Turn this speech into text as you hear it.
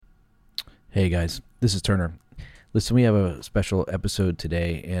Hey guys, this is Turner. Listen, we have a special episode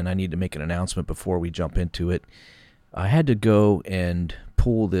today, and I need to make an announcement before we jump into it. I had to go and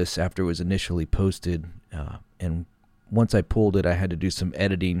pull this after it was initially posted, and once I pulled it, I had to do some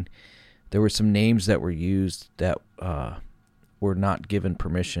editing. There were some names that were used that were not given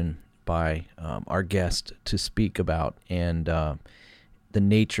permission by our guest to speak about, and the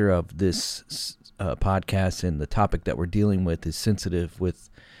nature of this podcast and the topic that we're dealing with is sensitive, with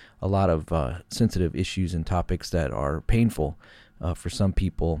a lot of sensitive issues and topics that are painful for some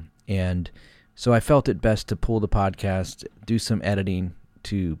people. And so I felt it best to pull the podcast, do some editing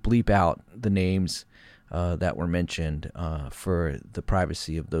to bleep out the names that were mentioned for the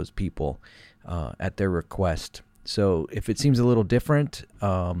privacy of those people at their request. So if it seems a little different,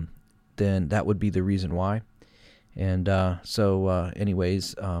 then that would be the reason why. And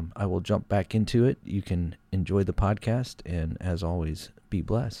anyways, I will jump back into it. You can enjoy the podcast, and as always, be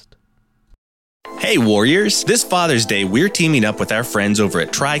blessed. Hey Warriors! This Father's Day, we're teaming up with our friends over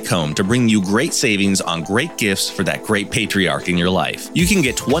at Tricome to bring you great savings on great gifts for that great patriarch in your life. You can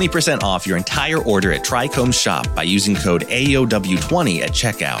get 20% off your entire order at Tricome's shop by using code AOW20 at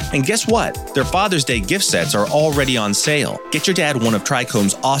checkout. And guess what? Their Father's Day gift sets are already on sale. Get your dad one of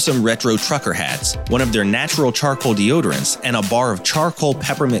Tricome's awesome retro trucker hats, one of their natural charcoal deodorants, and a bar of charcoal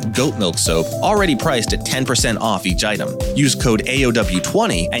peppermint goat milk soap, already priced at 10% off each item. Use code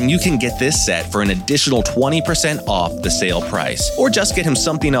AOW20 and you can get this set for an additional 20% off the sale price, or just get him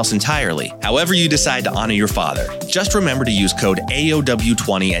something else entirely. However you decide to honor your father, just remember to use code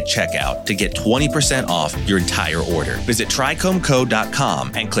AOW20 at checkout to get 20% off your entire order. Visit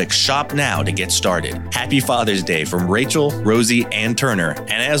TricomeCo.com and click Shop Now to get started. Happy Father's Day from Rachel, Rosie, and Turner,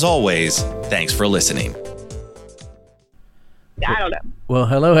 and as always, thanks for listening. I don't know. Well,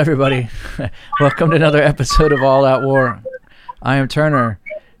 hello everybody. Welcome to another episode of All Out War. I am Turner.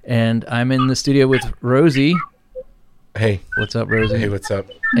 And I'm in the studio with Rosie. Hey. What's up, Rosie? Hey, what's up?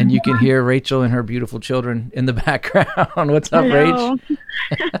 And you can hear Rachel and her beautiful children in the background. What's up, Hello.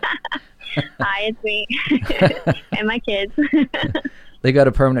 Rach? Hi, it's me. And my kids. They got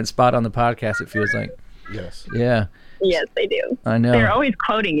a permanent spot on the podcast, it feels like. Yes. Yeah. Yes, they do. I know. They're always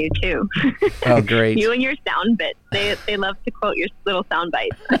quoting you, too. Oh, great. You and your sound bits. They love to quote your little sound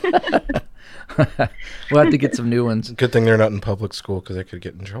bites. We'll have to get some new ones. Good thing they're not in public school because I could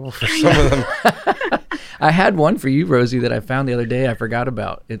get in trouble for some of them. I had one for you, Rosie, that I found the other day I forgot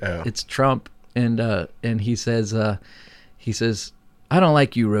about. It's Trump, and he says, I don't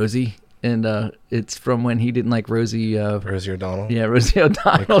like you, Rosie. And it's from when he didn't like Rosie. Rosie O'Donnell? Yeah, Rosie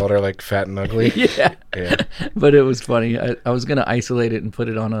O'Donnell. They called her like fat and ugly. Yeah. Yeah. But it was funny. I was going to isolate it and put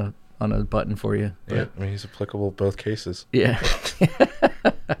it on a button for you. But Yeah, I mean, he's applicable both cases. yeah.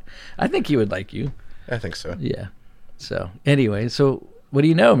 I think he would like you. I think so. Yeah. So anyway, so what do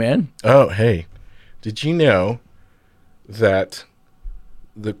you know, man? Oh, hey. Did you know that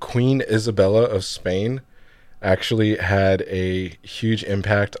the Queen Isabella of Spain actually had a huge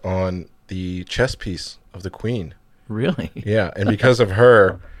impact on the chess piece of the Queen? Really? Yeah, and because of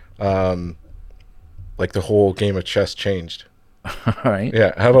her, like the whole game of chess changed. All right.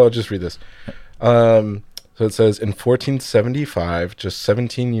 Yeah, how about I just read this? So it says, in 1475, just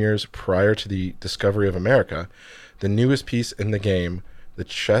 17 years prior to the discovery of America, the newest piece in the game, the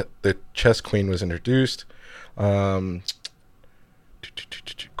chess queen, was introduced.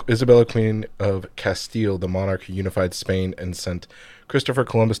 Isabella, Queen of Castile, the monarch who unified Spain and sent Christopher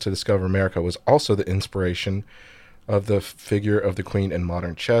Columbus to discover America, was also the inspiration of the figure of the queen in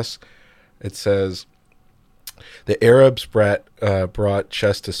modern chess. It says, the Arabs brought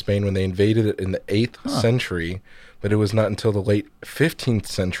chess to Spain when they invaded it in the 8th century, but it was not until the late 15th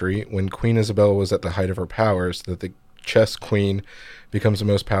century, when Queen Isabella was at the height of her powers, that the chess queen becomes the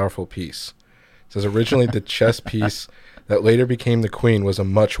most powerful piece. It says originally the chess piece that later became the queen was a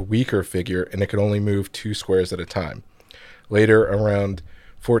much weaker figure, and it could only move 2 squares at a time. Later, around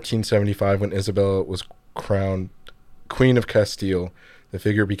 1475, when Isabella was crowned Queen of Castile, the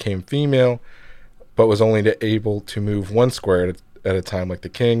figure became female, but was only able to move 1 square at a time like the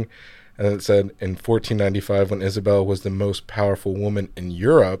king. And then it said in 1495, when Isabella was the most powerful woman in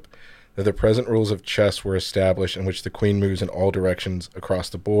Europe, that the present rules of chess were established, in which the queen moves in all directions across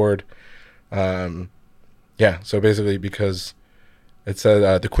the board. Yeah, so basically because it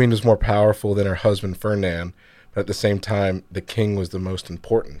said the queen was more powerful than her husband Ferdinand, but at the same time, the king was the most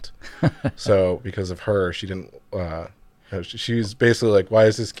important. So because of her, she didn't... she was basically like, why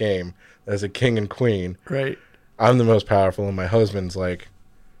is this game as a king and queen? Right. I'm the most powerful, and my husband's like,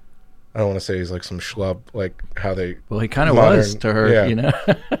 I don't want to say he's like some schlub, like how they... Well, he kind of was to her, yeah. you know.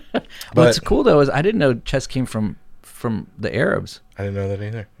 What's cool, though, is I didn't know chess came from from the Arabs. I didn't know that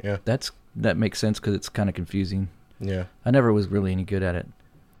either. Yeah. That makes sense because it's kind of confusing. Yeah. I never was really any good at it.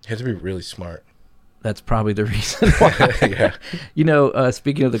 You have to be really smart. That's probably the reason why. Yeah. You know,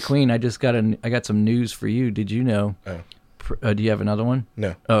 speaking of the Queen, I got some news for you. Did you know? Oh. Do you have another one?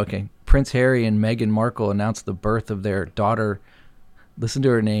 No. Oh, okay. Prince Harry and Meghan Markle announced the birth of their daughter. Listen to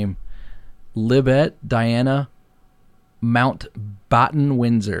her name, Libet Diana Mountbatten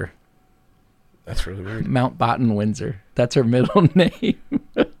Windsor. That's really weird. Mountbatten Windsor. That's her middle name.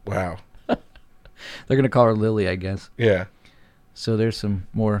 Wow. They're going to call her Lily, I guess. Yeah. So there's some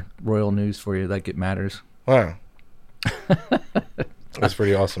more royal news for you, like it matters. Wow. That's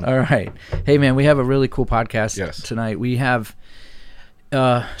pretty awesome. All right. Hey, man, we have a really cool podcast tonight. We have,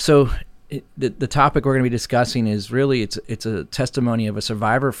 the topic we're going to be discussing is really, it's a testimony of a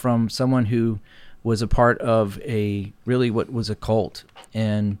survivor from someone who was a part of what was a cult.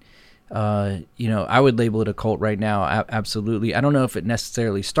 And, I would label it a cult right now. Absolutely. I don't know if it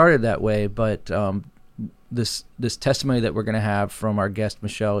necessarily started that way, but, this testimony that we're going to have from our guest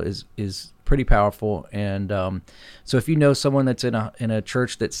Michelle is pretty powerful, and so if you know someone that's in a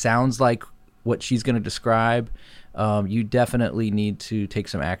church that sounds like what she's going to describe, you definitely need to take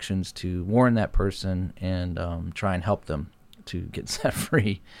some actions to warn that person and try and help them to get set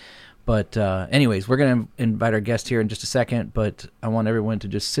free. But anyways, we're going to invite our guest here in just a second, but I want everyone to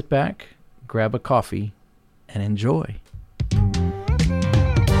just sit back, grab a coffee, and enjoy.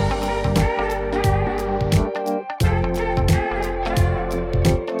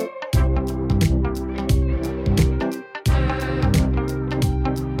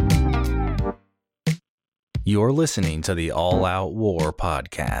 You're listening to the All Out War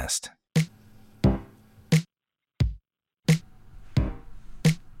podcast.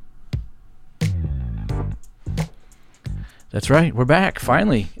 That's right. We're back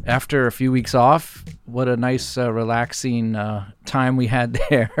finally after a few weeks off. What a nice, relaxing time we had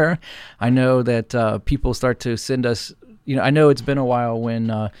there. I know that people start to send us, I know it's been a while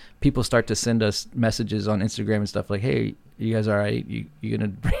when people start to send us messages on Instagram and stuff like, hey, you guys all right? You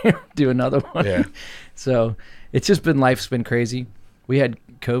going to do another one? Yeah. So it's just been, life's been crazy. We had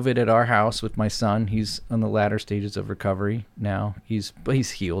COVID at our house with my son. He's on the latter stages of recovery now. He's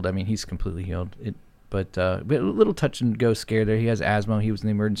healed. I mean, he's completely healed. But a little touch and go scare there. He has asthma. He was in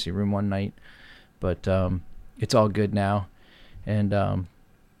the emergency room one night, but it's all good now. And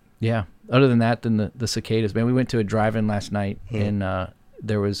other than that, then the cicadas, man. We went to a drive-in last night, and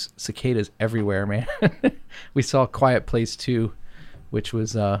there was cicadas everywhere, man. We saw Quiet Place 2, which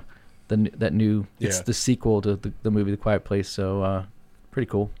was it's the sequel to the movie The Quiet Place. So pretty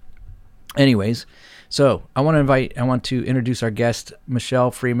cool. Anyways, so I want to introduce our guest,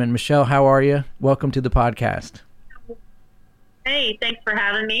 Michelle Freeman. Michelle, how are you? Welcome to the podcast. Hey, thanks for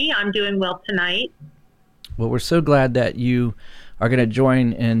having me. I'm doing well tonight. Well, we're so glad that you are going to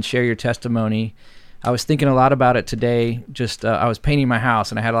join and share your testimony. I was thinking a lot about it today. Just I was painting my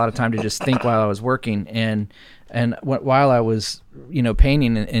house, and I had a lot of time to just think while I was working. And while I was,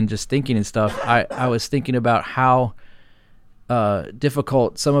 painting and just thinking and stuff, I was thinking about how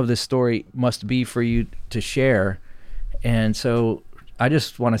difficult some of this story must be for you to share. And so I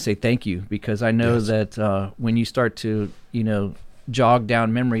just want to say thank you, because I know that when you start to, jog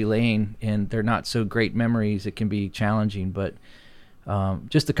down memory lane and they're not so great memories, it can be challenging. But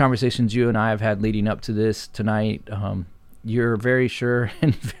just the conversations you and I have had leading up to this tonight, you're very sure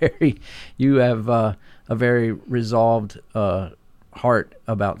and you have a very resolved heart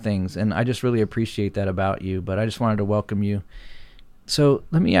about things, and I just really appreciate that about you. But I just wanted to welcome you. So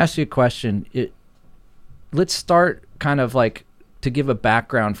let me ask you a question. Let's start kind of like to give a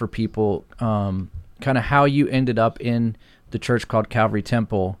background for people, kind of how you ended up in the church called Calvary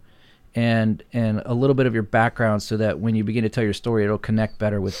Temple, and a little bit of your background, so that when you begin to tell your story, it'll connect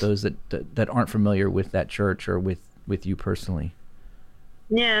better with those that aren't familiar with that church or with you personally.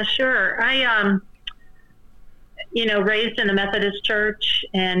 Yeah, sure. I raised in a Methodist church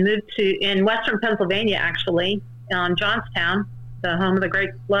and moved in Western Pennsylvania, actually, Johnstown, the home of the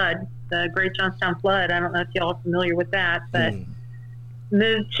Great Flood, the Great Johnstown Flood. I don't know if y'all are familiar with that, but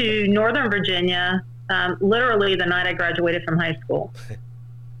moved to Northern Virginia literally the night I graduated from high school.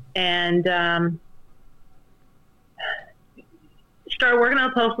 And started working on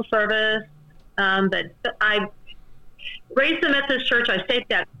the Postal Service. But I raised in the Methodist church. I state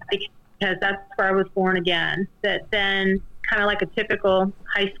that because that's where I was born again. But then, kind of like a typical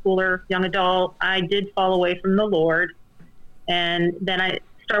high schooler, young adult, I did fall away from the Lord. And then I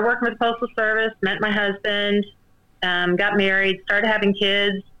started working with the Postal Service, met my husband, got married, started having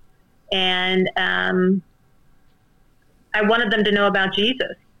kids, and I wanted them to know about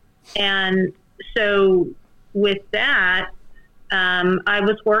Jesus. And so with that, I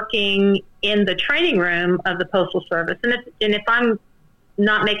was working in the training room of the Postal Service. And if I'm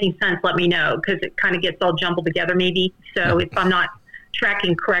not making sense, let me know, because it kind of gets all jumbled together maybe. So if I'm not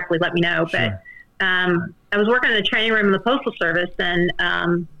tracking correctly, let me know. Sure. But I was working in the training room of the Postal Service, and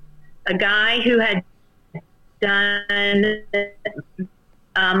a guy who had done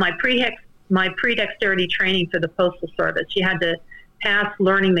my pre-dexterity training for the Postal Service. You had to pass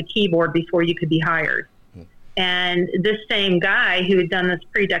learning the keyboard before you could be hired. And this same guy who had done this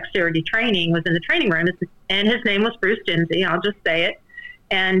pre-dexterity training was in the training room, and his name was Bruce Dinsey. I'll just say it.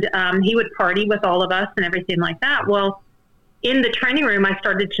 And he would party with all of us and everything like that. Well, in the training room, I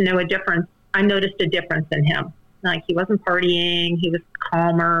started to know a difference. I noticed a difference in him. Like, he wasn't partying. He was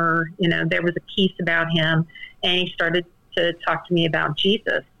calmer. You know, there was a peace about him. And he started to talk to me about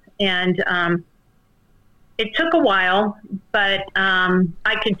Jesus. And it took a while, but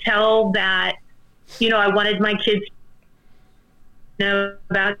I could tell that, you know, I wanted my kids to know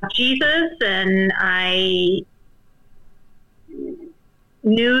about Jesus, and I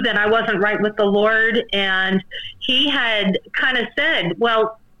knew that I wasn't right with the Lord. And he had kind of said,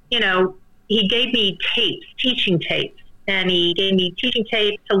 well, you know, he gave me tapes, teaching tapes, and he gave me teaching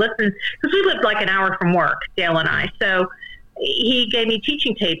tapes to listen, because we lived like an hour from work, Dale and I. So he gave me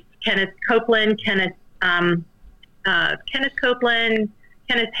teaching tapes, Kenneth Copeland, Kenneth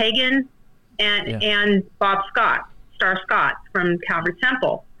Hagin, and Bob Scott, Star Scott from Calvary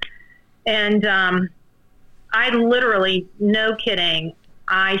Temple. And I literally, no kidding,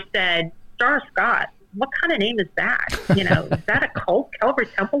 I said, Star Scott, what kind of name is that? You know, is that a cult, Calvary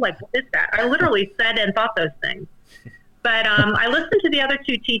Temple? Like, what is that? I literally said and thought those things. But I listened to the other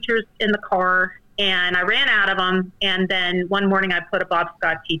two teachers in the car, and I ran out of them. And then one morning I put a Bob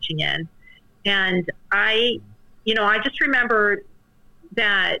Scott teaching in. And I just remember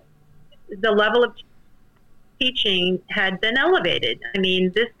that the level of teaching had been elevated. I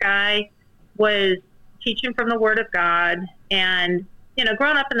mean, this guy was teaching from the Word of God, and, you know,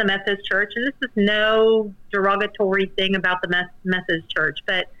 growing up in the Methodist Church, and this is no derogatory thing about the Methodist Church,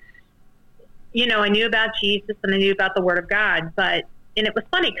 but, you know, I knew about Jesus and I knew about the Word of God. But, and it was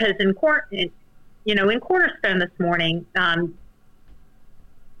funny because in Cornerstone this morning,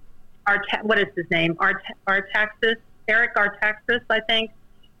 what is his name? Eric Artaxis, I think.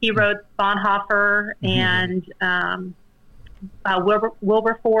 He wrote Bonhoeffer and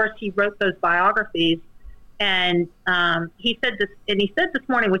Wilberforce. He wrote those biographies. And he said this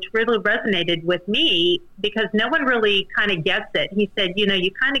morning, which really resonated with me, because no one really kind of gets it. He said, you know,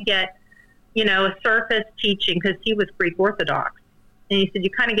 you kind of get, you know, a surface teaching, because he was Greek Orthodox. And he said, you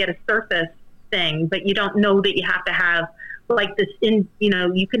kind of get a surface thing, but you don't know that you have to have like this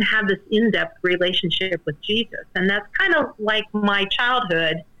you can have this in-depth relationship with Jesus. And that's kind of like my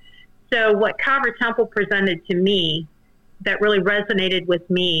childhood. So what Calvary Temple presented to me that really resonated with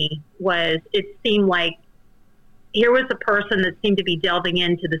me was, it seemed like here was a person that seemed to be delving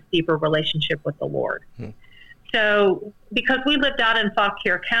into this deeper relationship with the Lord. So because we lived out in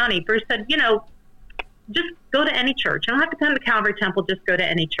Fauquier County, Bruce said, you know, just go to any church. You don't have to come to Calvary Temple, just go to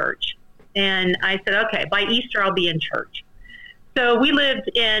any church. And I said, okay, by Easter I'll be in church. So we lived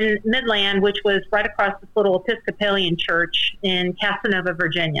in Midland, which was right across this little Episcopalian church in Casanova,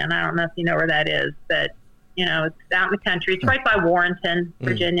 Virginia. And I don't know if you know where that is, but, you know, it's out in the country. It's right by Warrenton,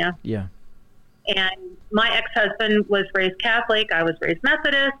 Virginia. Yeah. And my ex-husband was raised Catholic. I was raised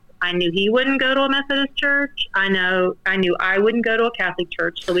Methodist. I knew he wouldn't go to a Methodist church. I knew I wouldn't go to a Catholic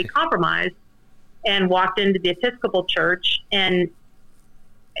church. So we compromised and walked into the Episcopal church. And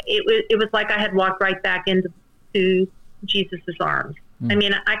it was like I had walked right back into Jesus's arms. I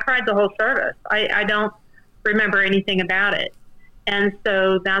mean, I cried the whole service. I don't remember anything about it. And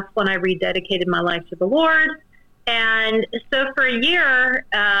so that's when I rededicated my life to the Lord. And so for a year,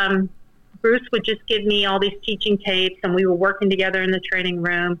 Bruce would just give me all these teaching tapes, and we were working together in the training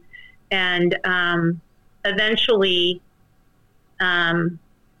room. And eventually,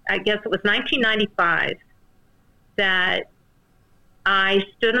 I guess it was 1995, that I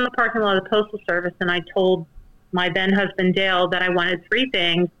stood in the parking lot of the Postal Service, and I told my then husband Dale that I wanted three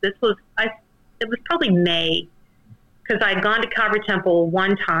things. It was probably May, because I had gone to Calvary Temple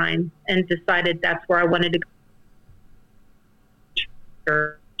one time and decided that's where I wanted to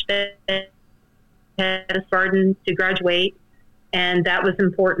go. Had a garden to graduate, and that was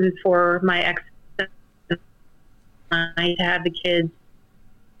important for my ex to have the kids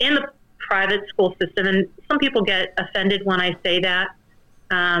in the private school system. And some people get offended when I say that,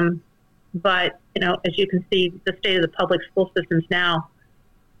 but you know, as you can see, the state of the public school systems now,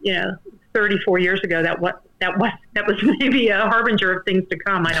 you know, 34 years ago, that was maybe a harbinger of things to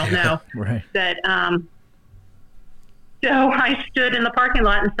come. I don't know. Right. That So I stood in the parking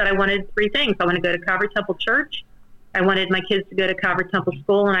lot and said I wanted three things. I want to go to Calvary Temple Church. I wanted my kids to go to Calvary Temple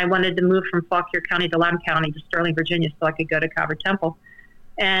School, and I wanted to move from Fauquier County to Loudoun County to Sterling, Virginia, so I could go to Calvary Temple.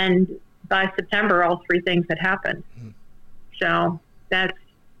 And by September, all three things had happened. So that's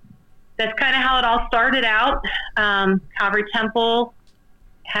kind of how it all started out. Calvary Temple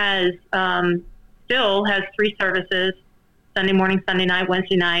still has three services: Sunday morning, Sunday night,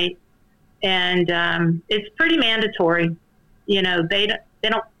 Wednesday night, and it's pretty mandatory. You know, they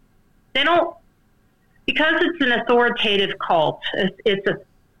don't because it's an authoritative cult. It's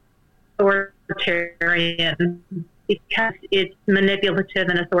authoritarian because it's manipulative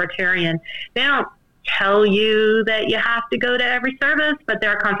and authoritarian. They don't tell you that you have to go to every service, but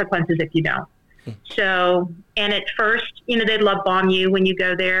there are consequences if you don't. So, and at first, you know, they'd love bomb you when you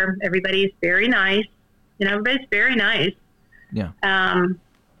go there. Everybody's very nice. You know, everybody's very nice. Yeah.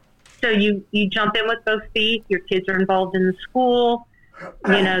 So you jump in with both feet. Your kids are involved in the school.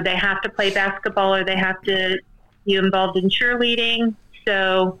 You know, they have to play basketball or they have to be involved in cheerleading.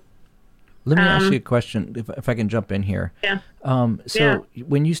 So let me ask you a question, if I can jump in here. Yeah.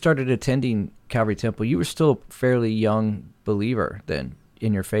 When you started attending Calvary Temple, you were still a fairly young believer then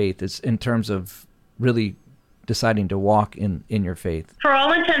in your faith, it's in terms of really deciding to walk in your faith. For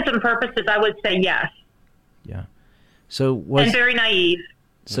all intents and purposes, I would say yes. Yeah. So and very naive.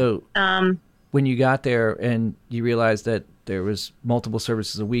 So when you got there and you realized that there was multiple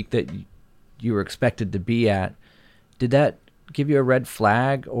services a week that you were expected to be at, did that give you a red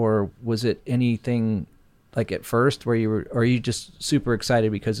flag, or was it anything like at first where or are you just super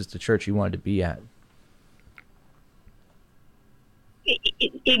excited because it's the church you wanted to be at?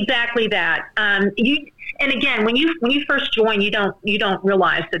 Exactly that. And again, when you first join, you don't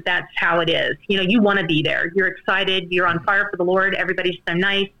realize that that's how it is. You know, you want to be there. You're excited. You're on fire for the Lord. Everybody's so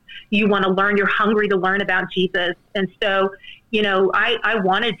nice. You want to learn. You're hungry to learn about Jesus. And so, you know, I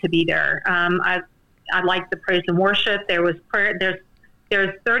wanted to be there. I liked the praise and worship. There was prayer. There's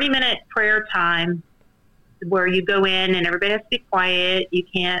 30-minute prayer time where you go in and everybody has to be quiet. You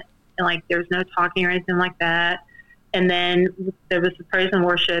can't, like, there's no talking or anything like that. And then there was the praise and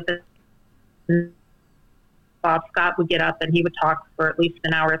worship. And Bob Scott would get up and he would talk for at least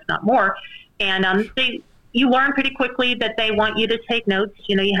an hour, if not more. And you learn pretty quickly that they want you to take notes.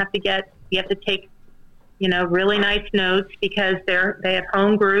 You know, you have to take, you know, really nice notes because they have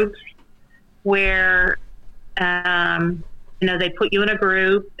home groups where, you know, they put you in a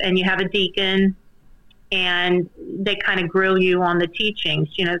group and you have a deacon and they kind of grill you on the teachings.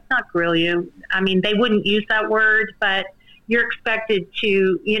 You know, it's not grill you. I mean, they wouldn't use that word, but you're expected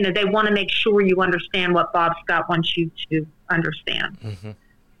to, you know, they want to make sure you understand what Bob Scott wants you to understand. Mm-hmm.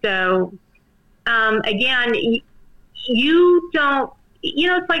 So, again, you don't, you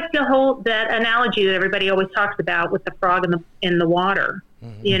know, it's like that analogy that everybody always talks about with the frog in the water.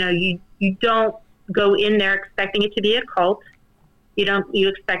 Mm-hmm. You know, you don't go in there expecting it to be a cult. You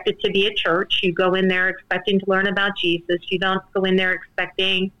expect it to be a church. You go in there expecting to learn about Jesus. You don't go in there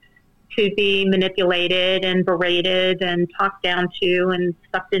expecting to be manipulated and berated and talked down to and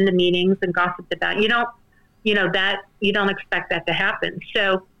sucked into meetings and gossiped about. You don't expect that to happen.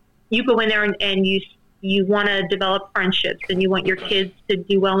 So you go in there and you want to develop friendships and you want your kids to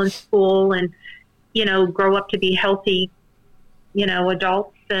do well in school and, you know, grow up to be healthy, you know,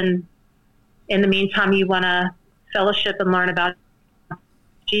 adults. And in the meantime, you want to fellowship and learn about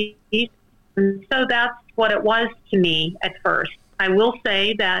Jesus. And so that's what it was to me at first. I will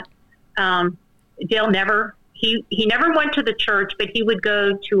say that Dale never went to the church, but he would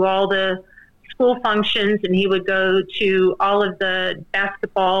go to all the school functions and he would go to all of the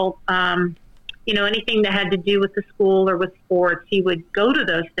basketball, you know, anything that had to do with the school or with sports. He would go to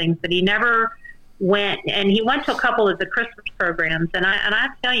those things, but he never went. And he went to a couple of the Christmas programs. And I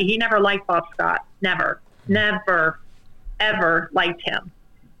have to tell you, he never liked Bob Scott. Never, ever liked him.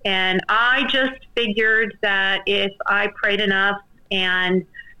 And I just figured that if I prayed enough and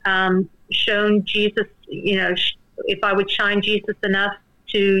shown Jesus, you know, if I would shine Jesus enough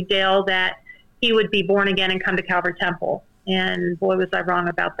to Dale, that he would be born again and come to Calvary Temple. And boy, was I wrong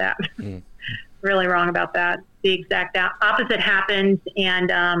about that. Really wrong about that. The exact opposite happened. And,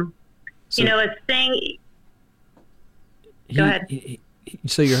 you know, a thing. Go ahead.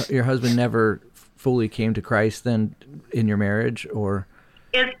 So your husband never fully came to Christ then in your marriage, or?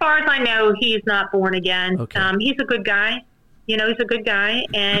 As far as I know, he's not born again. Okay. He's a good guy. You know, he's a good guy,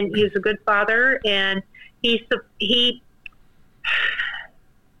 and he's a good father, and this is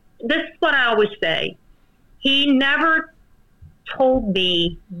what I always say. He never told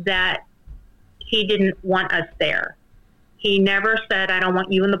me that he didn't want us there. He never said, I don't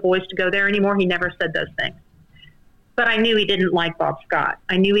want you and the boys to go there anymore. He never said those things. but I knew he didn't like Bob Scott.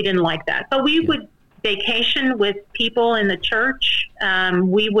 I knew he didn't like that. But we would vacation with people in the church.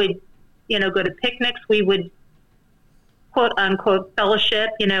 We would, go to picnics. We would, quote unquote, fellowship.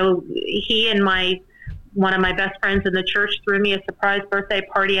 He and one of my best friends in the church threw me a surprise birthday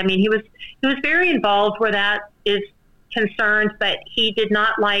party. I mean, he was very involved where that is concerned, but he did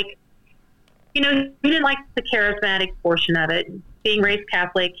not like, he didn't like the charismatic portion of it. Being raised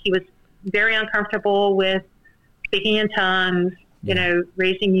Catholic, he was very uncomfortable with speaking in tongues,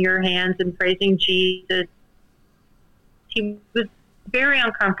 raising your hands and praising Jesus. He was very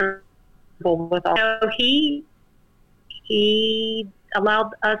uncomfortable with all. So he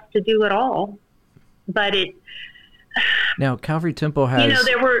allowed us to do it all. But now Calvary Temple has,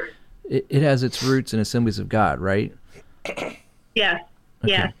 it has its roots in Assemblies of God, right? Yes.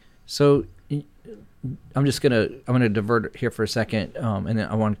 Okay. Yes. So I'm gonna divert here for a second, and then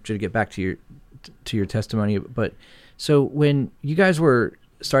I want you to get back to your testimony. But so when you guys were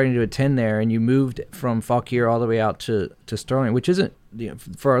starting to attend there, and you moved from Fauquier all the way out to Sterling, which isn't,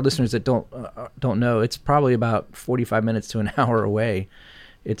 for our listeners that don't know, it's probably about 45 minutes to an hour away.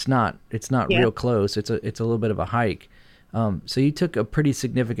 It's not real close. It's a little bit of a hike. So you took a pretty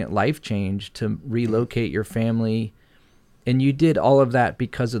significant life change to relocate your family, and you did all of that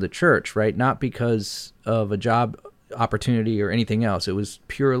because of the church, right? Not because of a job opportunity or anything else. It was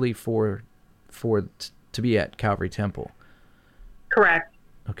purely for to be at Calvary Temple. Correct.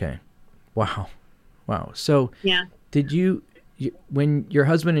 Okay. Wow. So yeah. Did you when your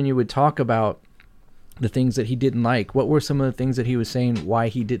husband and you would talk about the things that he didn't like, what were some of the things that he was saying why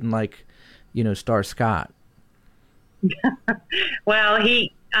he didn't like, Star Scott? Well,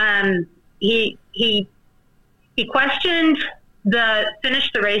 he questioned the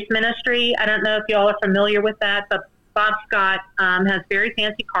Finish the Race ministry. I don't know if y'all are familiar with that, but Bob Scott has very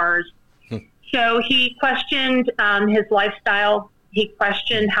fancy cars. So he questioned his lifestyle. He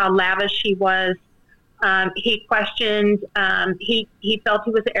questioned how lavish he was. He questioned, he felt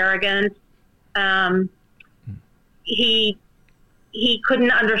he was arrogant. He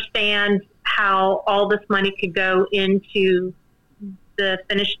couldn't understand how all this money could go into the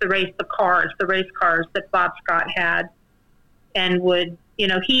Finish the Race, the race cars that Bob Scott had, and would,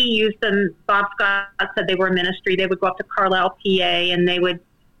 he used them. Bob Scott said they were a ministry. They would go up to Carlisle, PA, and they would,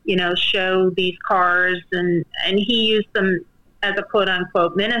 show these cars, and he used them as a quote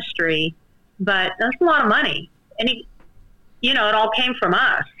unquote ministry, but that's a lot of money. And it all came from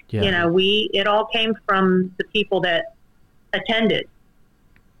us. Yeah. It all came from the people that attended.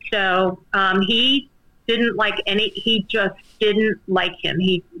 So he didn't like he just didn't like him.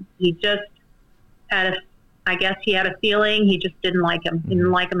 He just had he had a feeling he just didn't like him. He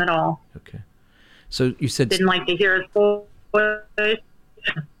didn't like him at all. Okay. So you said didn't like to hear his voice.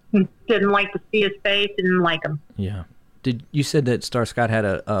 Didn't like to see his face. Didn't like him. Yeah. You said that Star Scott had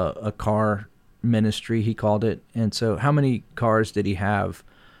a car ministry, he called it, and so how many cars did he have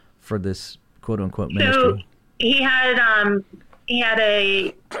for this quote unquote ministry? So he had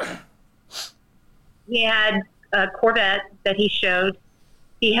a Corvette that he showed.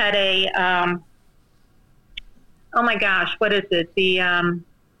 He had a oh my gosh, what is it?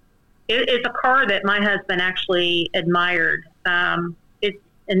 It's a car that my husband actually admired. It's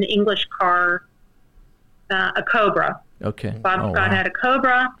an English car, a Cobra. Okay. Bob Scott had a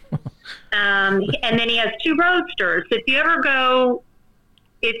Cobra. And then he has two Roadsters. If you ever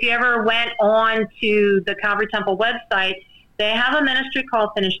went on to the Calvary Temple website, they have a ministry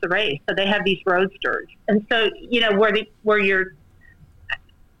called Finish the Race. So they have these Roadsters. And so,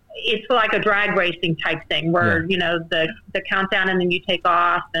 it's like a drag racing type thing where, the countdown and then you take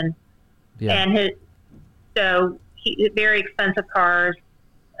off very expensive cars.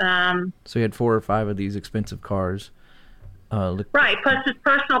 So he had 4 or 5 of these expensive cars. Right. Plus his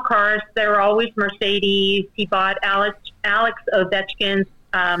personal cars, they were always Mercedes. He bought Alex Ovechkin's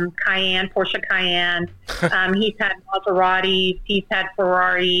Porsche Cayenne. He's had Maseratis. He's had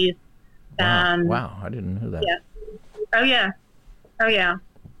Ferraris. Wow. I didn't know that. Yeah. Oh yeah.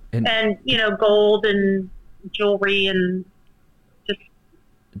 And gold and jewelry and just.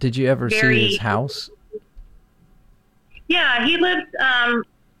 Did you ever see his house? Yeah, he lives,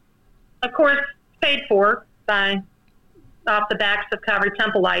 of course, paid for by off the backs of Calvary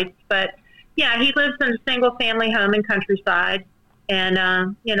Templeites, but yeah, he lives in a single family home in Countryside,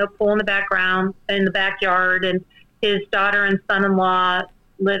 and pool in the background, in the backyard, and his daughter and son-in-law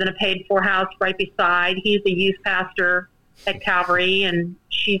live in a paid for house right beside. He's a youth pastor at Calvary, and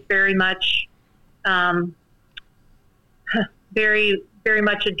she's very much, very, very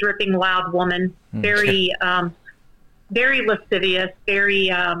much a dripping loud woman, very, very lascivious,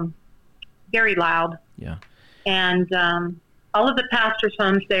 very, very loud. Yeah. And all of the pastors'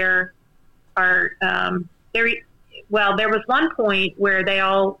 homes there are very well. There was one point where they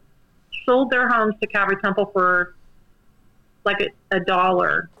all sold their homes to Calvary Temple for like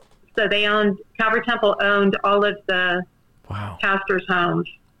 $1. So Calvary Temple owned all of the pastors' homes.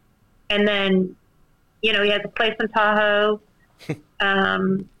 And then, he has a place in Tahoe.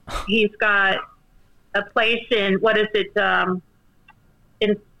 He's got a place in,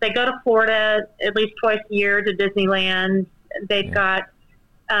 they go to Florida at least twice a year to Disneyland. They've got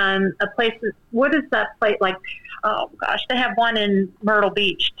a place, what is that place like? Oh gosh, they have one in Myrtle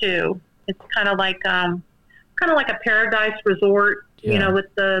Beach too. It's kind of like a paradise resort, with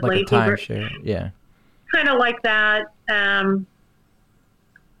the like lazy a timeshare. Yeah. Kind of like that.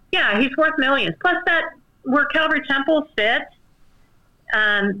 He's worth millions. Plus that where Calvary Temple sits,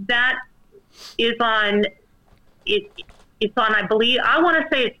 that is on it's on, I believe, I want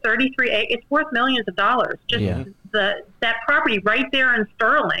to say it's 33 acres. It's worth millions of dollars. Just that property right there in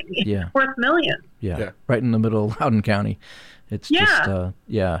Sterling. It's worth millions. Yeah. Right in the middle of Loudoun County. It's just,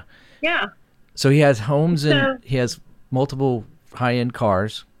 Yeah. So he has homes he has multiple high-end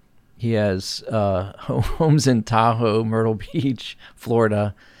cars. He has homes in Tahoe, Myrtle Beach,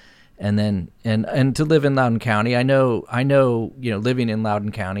 Florida, and then and to live in Loudoun County. I know, living in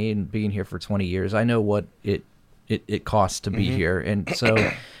Loudoun County and being here for 20 years, I know what it costs to be here, and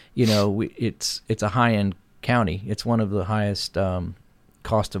so it's a high-end county. It's one of the highest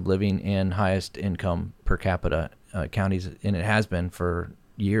cost of living and highest income per capita counties, and it has been for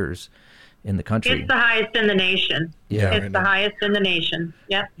years in the country. It's the highest in the nation. Yeah, it's the highest in the nation.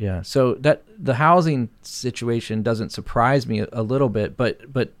 Yep. Yeah. So that the housing situation doesn't surprise me a little bit, but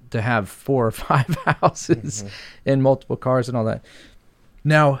to have 4 or 5 houses and multiple cars and all that.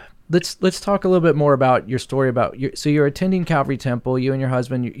 Now let's talk a little bit more about your story about so you're attending Calvary Temple, you and your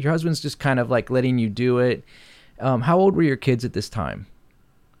husband. Your husband's just kind of like letting you do it. How old were your kids at this time?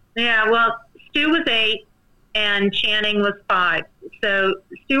 Yeah, well, Stu was 8 and Channing was 5. So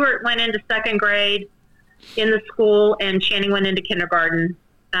Stuart went into 2nd grade in the school and Channing went into kindergarten.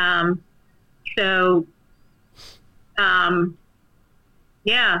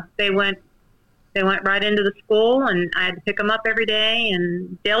 They went right into the school, and I had to pick them up every day,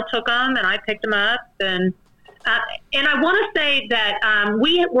 and Dale took them and I picked them up. And I want to say that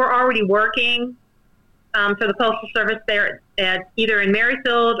we were already working for the Postal Service there at either in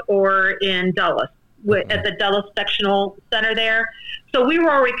Maryfield or in Dulles, at the Dulles Sectional Center there. So we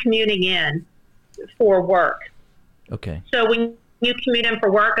were already commuting in for work. Okay. So when you commute in for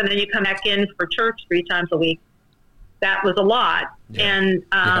work and then you come back in for church 3 times a week, that was a lot. Yeah.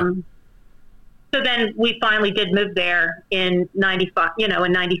 And so then we finally did move there in 95. In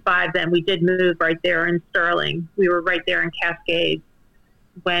 95, then we did move right there in Sterling. We were right there in Cascades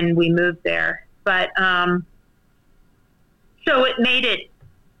when we moved there. But so it made it,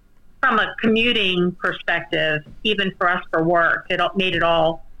 from a commuting perspective, even for us for work, it made it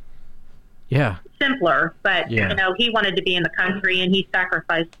all simpler. But, he wanted to be in the country, and he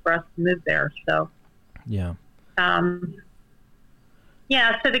sacrificed for us to move there. So,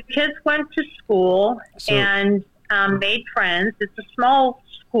 so the kids went to school and made friends. It's a small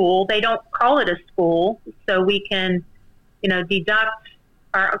school. They don't call it a school, so we can, deduct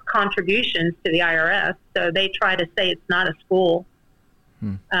our contributions to the IRS. So they try to say it's not a school.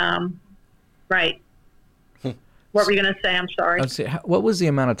 Right. What were you going to say? I'm sorry. I would say, what was the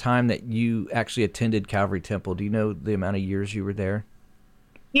amount of time that you actually attended Calvary Temple? Do you know the amount of years you were there?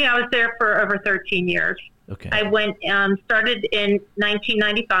 Yeah, I was there for over 13 years. Okay. I went, started in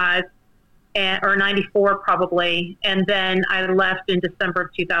 1995 or 94 probably, and then I left in December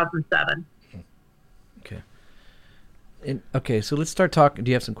of 2007. Okay. So let's start talking.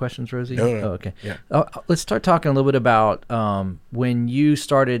 Do you have some questions, Rosie? No. Oh, okay. Yeah. Let's start talking a little bit about when you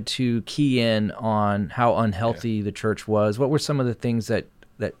started to key in on how unhealthy the church was. What were some of the things that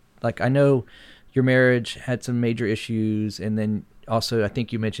like, I know your marriage had some major issues, and then also I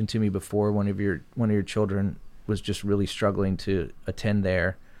think you mentioned to me before one of your children was just really struggling to attend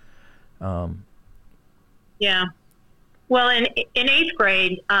there. Yeah. Well, in 8th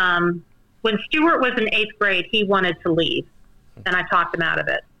grade, when Stuart was in 8th grade, he wanted to leave, and I talked him out of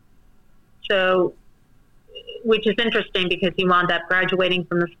it. So, which is interesting because he wound up graduating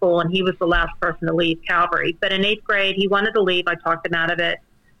from the school, and he was the last person to leave Calvary. But in 8th grade, he wanted to leave. I talked him out of it.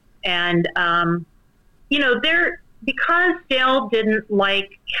 And, because Dale didn't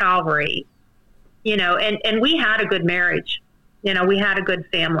like Calvary, and we had a good marriage, we had a good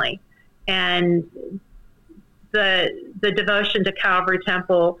family. And the devotion to Calvary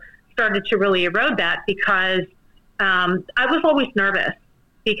Temple started to really erode that because I was always nervous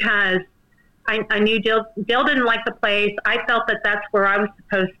because I knew Dale didn't like the place. I felt that that's where I was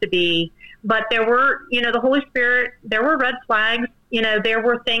supposed to be. But there were, the Holy Spirit, there were red flags. There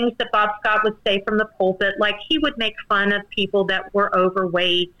were things that Bob Scott would say from the pulpit, like he would make fun of people that were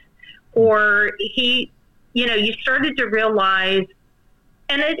overweight, or he, you started to realize,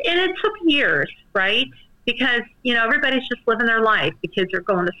 and it took years, right? Because, everybody's just living their life. The kids are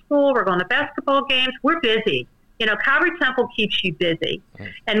going to school, we're going to basketball games, we're busy. Calvary Temple keeps you busy.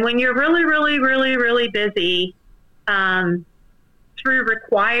 And when you're really, really, really, really busy, through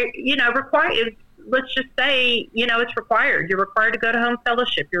required, let's just say, it's required. You're required to go to home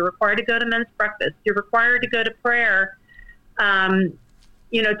fellowship. You're required to go to men's breakfast. You're required to go to prayer,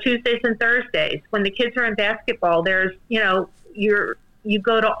 Tuesdays and Thursdays. When the kids are in basketball, there's, you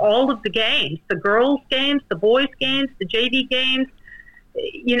go to all of the games, the girls' games, the boys' games, the JV games.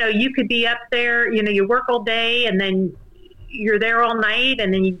 You could be up there, you work all day and then you're there all night,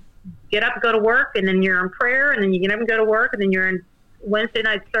 and then you get up and go to work, and then you're in prayer, and then you get up and go to work, and then you're in Wednesday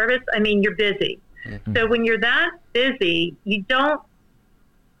night service. I mean, you're busy. Mm-hmm. So when you're that busy, you don't,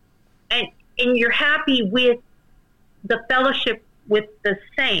 and you're happy with the fellowship with the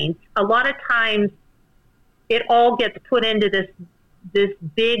saints. A lot of times it all gets put into this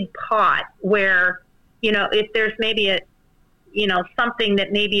big pot where, if there's maybe something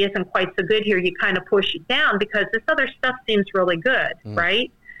that maybe isn't quite so good here, you kind of push it down because this other stuff seems really good,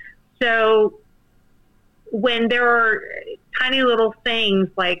 right? So when there are tiny little things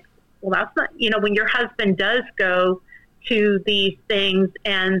like, well, that's not, when your husband does go to these things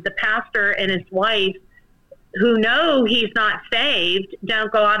and the pastor and his wife, who know he's not saved,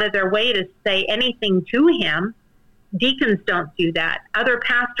 don't go out of their way to say anything to him. Deacons don't do that. Other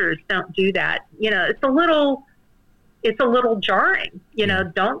pastors don't do that. It's a little jarring,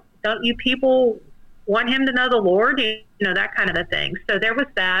 don't you people want him to know the Lord, that kind of a thing. So there was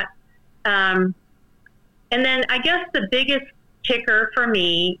that. And then I guess the biggest kicker for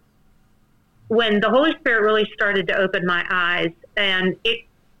me, when the Holy Spirit really started to open my eyes, and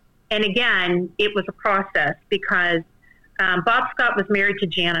again, it was a process because Bob Scott was married to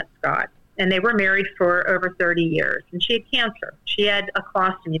Janet Scott, and they were married for over 30 years, and she had cancer. She had a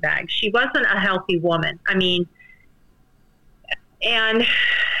colostomy bag. She wasn't a healthy woman. I mean, and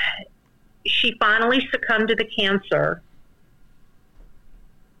she finally succumbed to the cancer.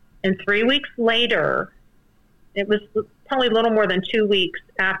 And 3 weeks later, it was probably a little more than 2 weeks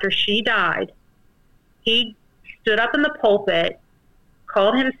after she died, he stood up in the pulpit,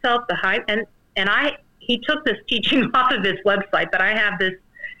 called himself the high, he took this teaching off of his website, but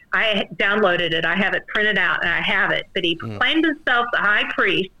I downloaded it, I have it printed out, and I have it, but he proclaimed himself the high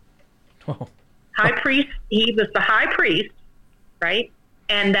priest. High priest, he was the high priest, right?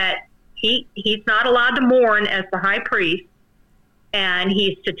 And that he's not allowed to mourn as the high priest, and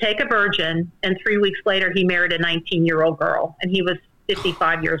he's to take a virgin, and 3 weeks later he married a 19-year-old girl, and he was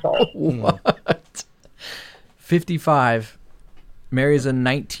 55 years old. What? 55, marries a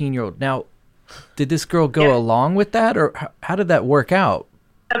 19-year-old. Now, did this girl go along with that, or how did that work out?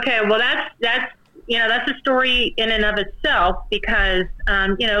 Okay, well, that's a story in and of itself because,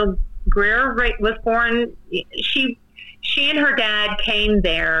 Greer was born, she and her dad came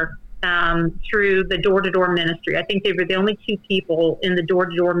there through the door-to-door ministry. I think they were the only two people in the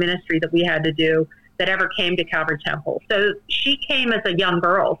door-to-door ministry that we had to do that ever came to Calvary Temple. So she came as a young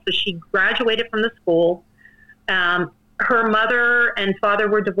girl. So she graduated from the school. Her mother and father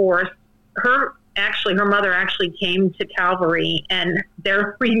were divorced. Her mother actually came to Calvary, and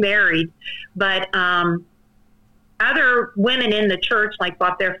they're remarried. But other women in the church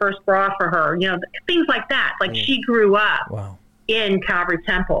bought their first bra for her, things like that. She grew up in Calvary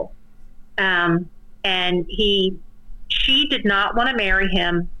Temple. And she did not want to marry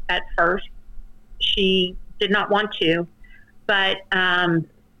him at first. She did not want to, but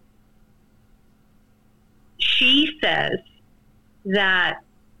she says that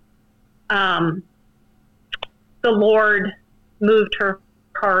the Lord moved her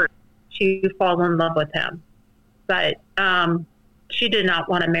heart to fall in love with him. But she did not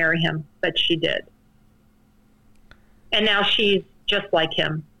want to marry him, but she did. And now she's just like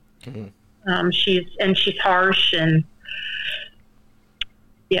him. Mm-hmm. She's harsh and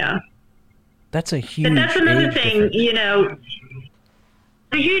That's a huge. But that's another age thing, difference.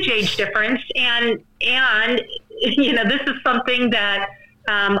 A huge age difference, and this is something that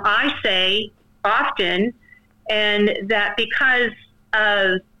I say often, and that because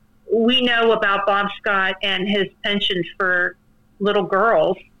we know about Bob Scott and his penchant for little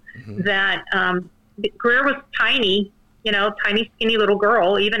girls, that Greer was tiny, tiny, skinny little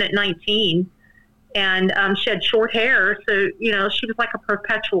girl, even at 19. and she had short hair, so she was like a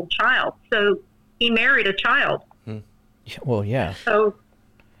perpetual child. So he married a child. Well, yeah. So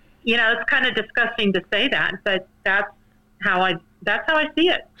it's kind of disgusting to say that, but that's how I see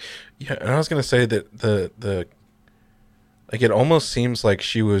it. Yeah, and I was going to say that the like it almost seems like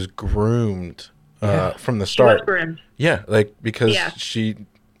she was groomed from the start. She was groomed. Yeah, like because she,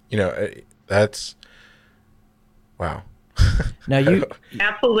 that's wow. Now you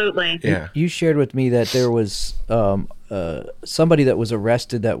absolutely. Yeah. You shared with me that there was somebody that was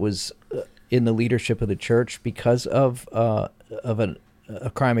arrested that was in the leadership of the church because of a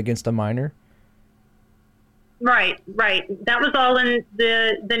crime against a minor. Right. That was all in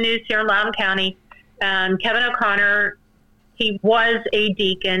the news here in Loudoun County. Kevin O'Connor, he was a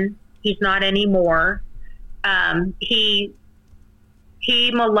deacon. He's not anymore. He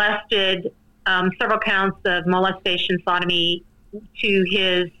molested several counts of molestation, sodomy to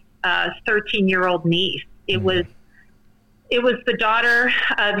his 13-year-old niece. It was the daughter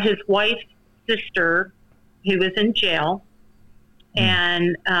of his wife's sister who was in jail.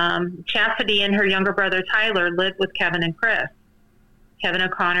 And Chastity and her younger brother Tyler lived with Kevin and Chris. Kevin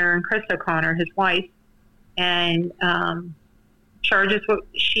O'Connor and Chris O'Connor, his wife. And charges were,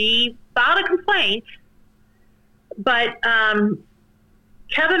 she filed a complaint, but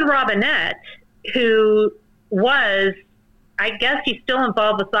Kevin Robinette, who was, I guess he's still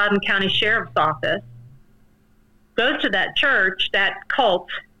involved with Loudoun County Sheriff's Office, goes to that church, that cult,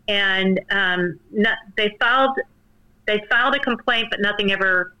 and they filed a complaint, but nothing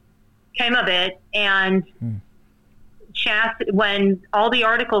ever came of it. And when all the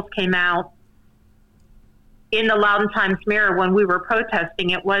articles came out in the Loudoun Times-Mirror when we were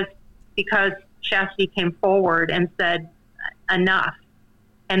protesting, it was because Chastity came forward and said enough.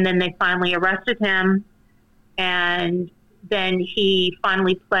 And then they finally arrested him, and then he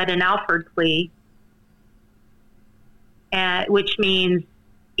finally pled an Alford plea, which means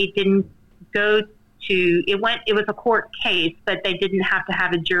it didn't go to, it was a court case, but they didn't have to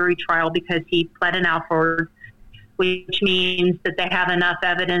have a jury trial because he pled an Alford, which means that they have enough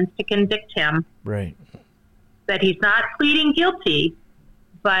evidence to convict him. Right. That he's not pleading guilty,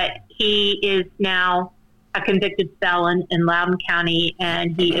 but he is now a convicted felon in Loudoun County,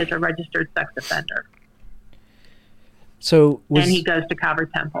 and he is a registered sex offender. So and he goes to Calvary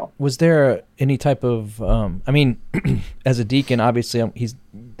Temple. Was there any type of, as a deacon, obviously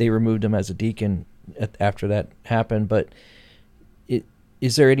they removed him as a deacon after that happened, but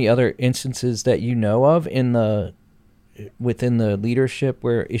is there any other instances that you know of within the leadership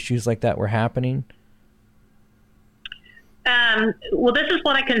where issues like that were happening? Well, this is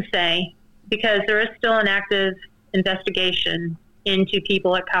what I can say, because there is still an active investigation into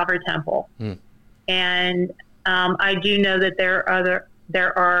people at Calvary Temple. And I do know that there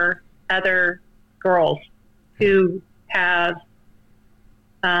are other girls who have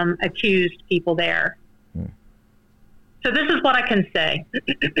accused people there. So this is what I can say.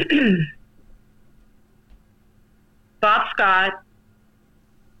 Bob Scott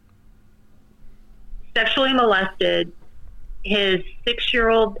sexually molested his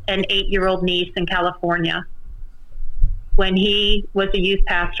 6-year-old and 8-year-old niece in California when he was a youth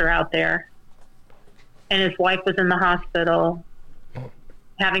pastor out there, and his wife was in the hospital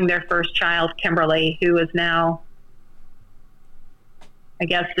having their first child, Kimberly, who is now, I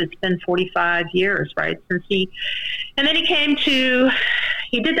guess it's been 45 years, right? And then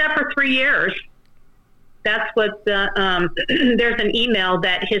he did that for 3 years. That's what there's an email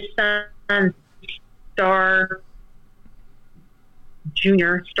that his son, Star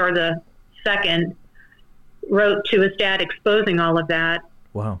the second, wrote to his dad exposing all of that.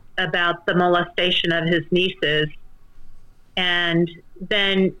 Wow. About the molestation of his nieces. And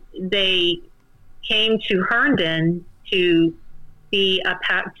then they came to Herndon to be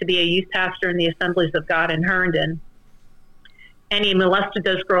a youth pastor in the Assemblies of God in Herndon. And he molested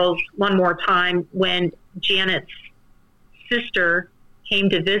those girls one more time when Janet's sister came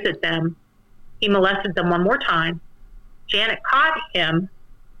to visit them. He molested them one more time. Janet caught him.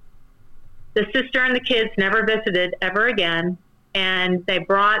 The sister and the kids never visited ever again, and they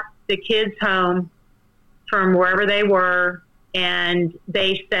brought the kids home from wherever they were, and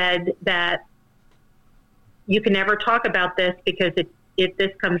they said that you can never talk about this because if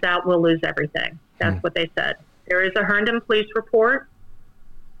this comes out, we'll lose everything. That's what they said. There is a Herndon police report.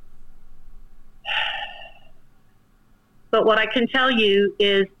 But what I can tell you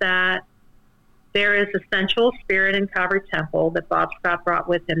is that there is a sensual spirit in Calvary Temple that Bob Scott brought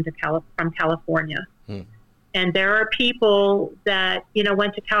with him from California. And there are people that,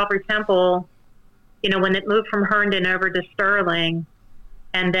 went to Calvary Temple, when it moved from Herndon over to Sterling.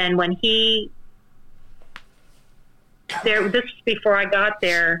 And then when he this was before I got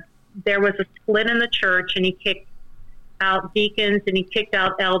there. There was a split in the church, and he kicked out deacons and he kicked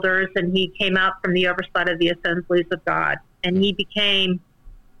out elders, and he came out from the oversight of the Assemblies of God, and he became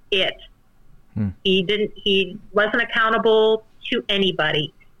it. He wasn't accountable to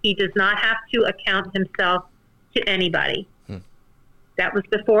anybody. He does not have to account himself to anybody. That was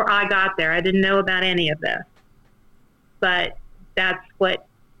before I got there. I didn't know about any of this, but that's what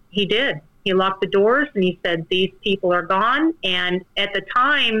he did. He locked the doors and he said, these people are gone. And at the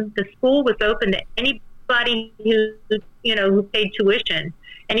time, the school was open to anybody who paid tuition.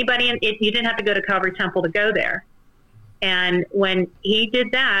 Anybody, you didn't have to go to Calvary Temple to go there. And when he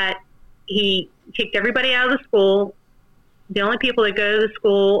did that, he kicked everybody out of the school. The only people that go to the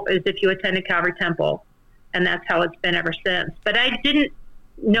school is if you attended Calvary Temple. And that's how it's been ever since. But I didn't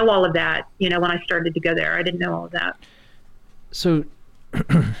know all of that, when I started to go there. I didn't know all of that. So,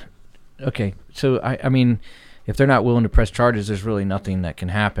 okay. So, I mean, if they're not willing to press charges, there's really nothing that can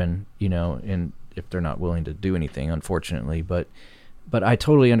happen, and if they're not willing to do anything, unfortunately. But I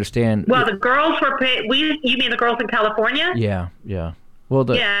totally understand. Well, the girls were paid. You mean the girls in California? Yeah. Well,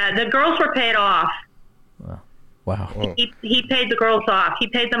 the girls were paid off. Wow. He paid the girls off. He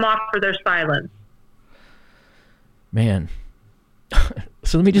paid them off for their silence. Man.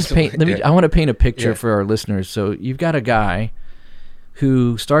 So let me just paint. I want to paint a picture for our listeners. So you've got a guy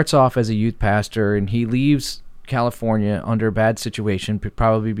who starts off as a youth pastor, and he leaves California under a bad situation,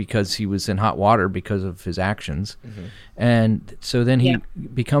 probably because he was in hot water because of his actions. Mm-hmm. And so then he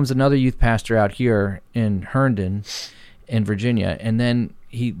becomes another youth pastor out here in Herndon, in Virginia, and then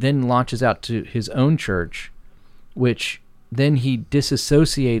he launches out to his own church, which then he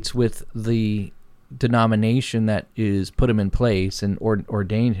disassociates with the denomination that is put him in place and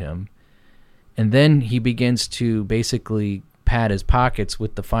ordained him, and then he begins to basically pad his pockets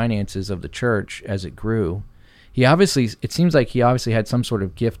with the finances of the church as it grew. It seems like he obviously had some sort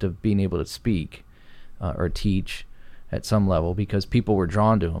of gift of being able to speak or teach at some level, because people were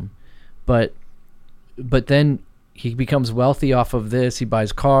drawn to him. But then he becomes wealthy off of this. He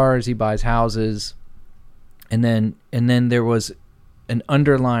buys cars, he buys houses, and then there was an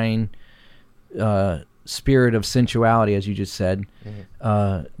underlying spirit of sensuality, as you just said,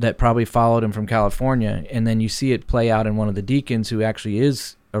 that probably followed him from California. And then you see it play out in one of the deacons, who actually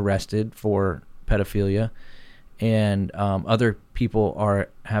is arrested for pedophilia, and other people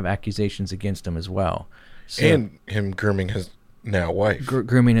have accusations against him as well. So, and him grooming his now wife.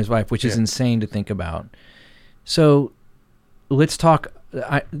 Grooming his wife, which is insane to think about. So let's talk.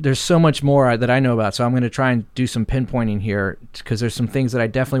 There's so much more that I know about, so I'm going to try and do some pinpointing here, because there's some things that I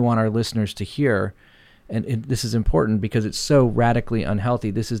definitely want our listeners to hear. And this is important because it's so radically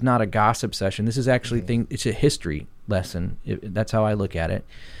unhealthy. This is not a gossip session. This is actually it's a history lesson. That's how I look at it.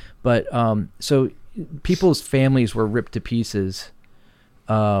 But so people's families were ripped to pieces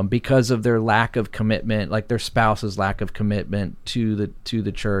because of their lack of commitment, like their spouse's lack of commitment to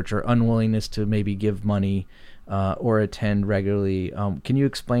the church, or unwillingness to maybe give money or attend regularly. Can you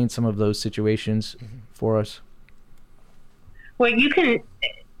explain some of those situations for us? Well, you can.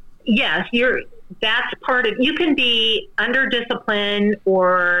 Yes, that's part of. You can be under discipline,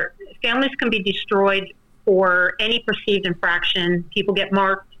 or families can be destroyed for any perceived infraction. People get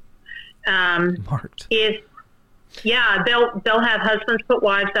marked. Marked. They'll have husbands put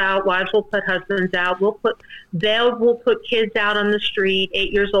wives out. Wives will put husbands out. We'll put kids out on the street,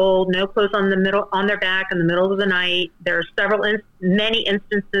 8 years old, no clothes on their back in the middle of the night. There are many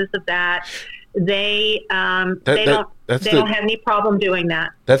instances of that. They don't have any problem doing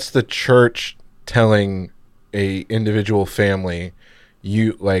that. That's the church telling a individual family,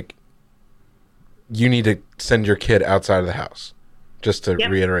 you need to send your kid outside of the house. Just to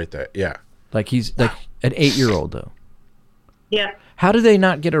reiterate that, like he's like an 8-year-old though. Yeah. How do they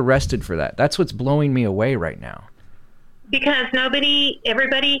not get arrested for that? That's what's blowing me away right now. Because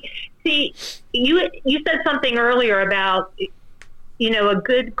everybody. See, you said something earlier about, a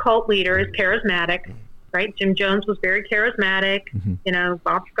good cult leader is charismatic, right? Jim Jones was very charismatic. Mm-hmm.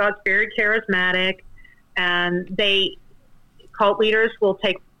 Bob Scott's very charismatic, and cult leaders will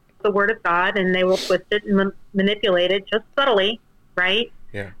take the word of God and they will twist it and manipulate it just subtly, right?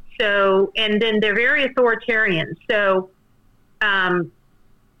 Yeah. So, and then they're very authoritarian. So,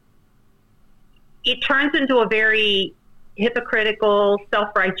 it turns into a very hypocritical,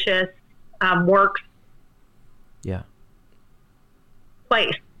 self-righteous, works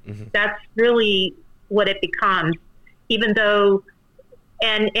place. Mm-hmm. That's really what it becomes. Even though,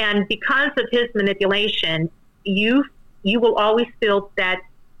 and because of his manipulation, you will always feel that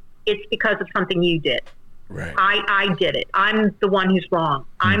it's because of something you did, Right. I did it. I'm the one who's wrong.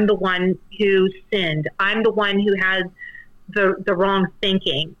 I'm the one who sinned. I'm the one who has the wrong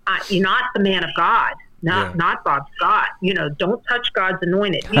thinking. You're not the man of God. Not Bob Scott. Don't touch God's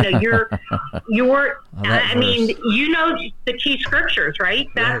anointed. You're. I mean, the key scriptures, right?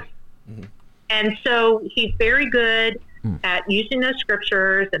 That's, Mm-hmm. And so he's very good at using those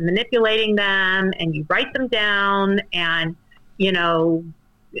scriptures and manipulating them, and you write them down, and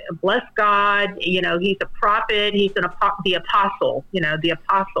bless God. He's a prophet. He's the apostle. The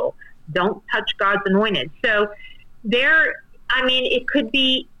apostle. Don't touch God's anointed. So it could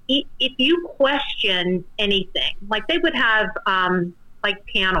be. If you question anything, like they would have like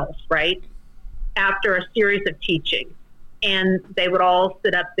panels, right, after a series of teachings, and they would all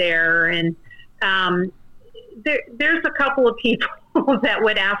sit up there, and there's a couple of people that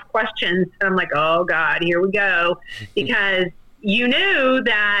would ask questions, and I'm like, oh God, here we go, because you knew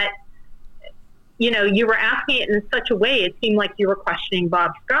that you were asking it in such a way it seemed like you were questioning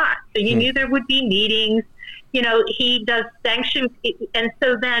Bob Scott, so you knew there would be meetings. He does sanction, and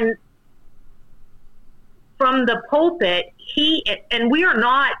so then from the pulpit, and we are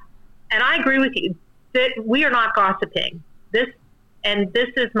not, and I agree with you, that we are not gossiping. This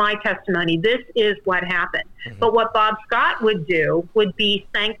is my testimony. This is what happened. Mm-hmm. But what Bob Scott would do would be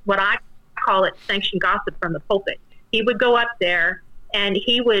what I call it sanctioned gossip from the pulpit. He would go up there and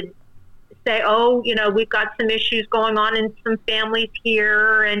he would say, we've got some issues going on in some families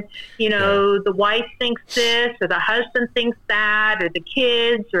here, and the wife thinks this, or the husband thinks that, or the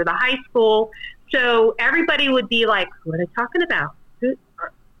kids, or the high school. So everybody would be like, who are they talking about?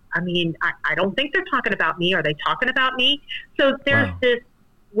 I don't think they're talking about me. Are they talking about me? So there's this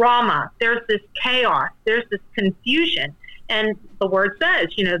drama, there's this chaos, there's this confusion. And the word says,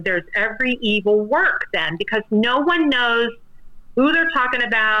 there's every evil work then, because no one knows who they're talking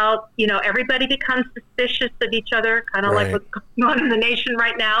about. Everybody becomes suspicious of each other, kind of like what's going on in the nation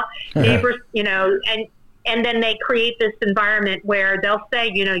right now. Neighbors, and then they create this environment where they'll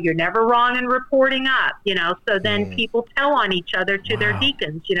say, you're never wrong in reporting up, so then people tell on each other to their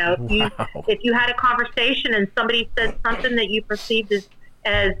deacons. If you had a conversation and somebody said something that you perceived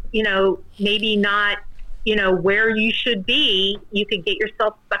as maybe not, where you should be, you could get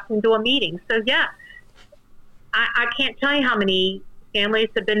yourself sucked into a meeting. So yeah, I can't tell you how many families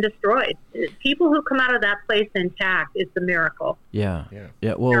have been destroyed. People who come out of that place intact is a miracle. Yeah.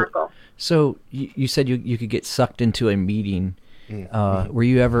 Well, miracle. So you said you could get sucked into a meeting. Were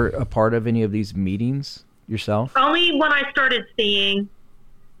you ever a part of any of these meetings yourself? Only when I started seeing,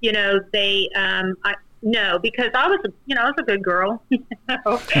 no, because I was a good girl.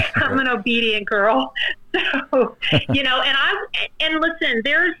 I'm an obedient girl. So, and listen,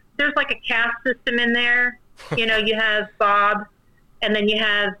 there's like a caste system in there. You have Bob, and then you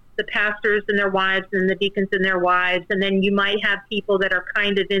have the pastors and their wives, and the deacons and their wives, and then you might have people that are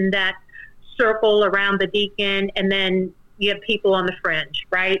kind of in that circle around the deacon, and then you have people on the fringe,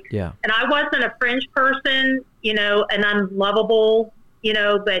 right? Yeah. And I wasn't a fringe person, and I'm lovable,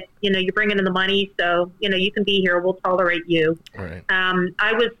 but you're bringing in the money, so you can be here. We'll tolerate you. Right.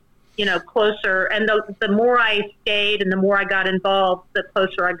 I was, closer, and the more I stayed and the more I got involved, the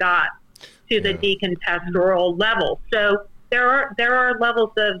closer I got to the deacon pastoral level. So there are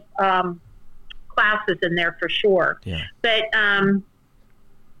levels of classes in there for sure. Yeah. But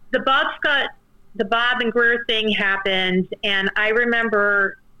the Bob and Greer thing happened, and I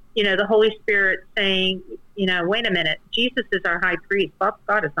remember, the Holy Spirit saying, wait a minute, Jesus is our high priest. Bob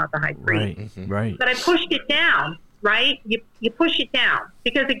Scott is not the high priest. Right. Mm-hmm. Right. But I pushed it down. Right? You push it down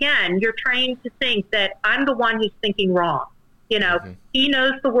because again, you're trained to think that I'm the one who's thinking wrong. He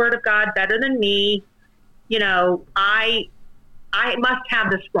knows the Word of God better than me. I must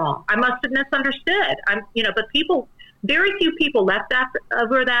have this wrong. I must have misunderstood. But very few people left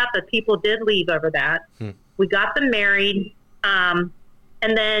over that, but people did leave over that. We got them married. And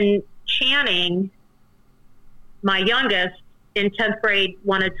then Channing, my youngest in 10th grade,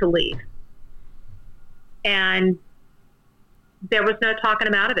 wanted to leave. And there was no talking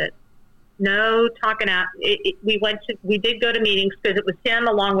him out of it. No talking out. We did go to meetings because it was him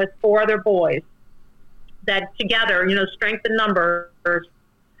along with 4 other boys that together, strength in numbers,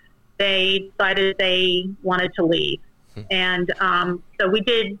 they decided they wanted to leave. And so we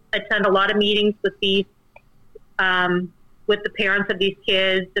did attend a lot of meetings with these, with the parents of these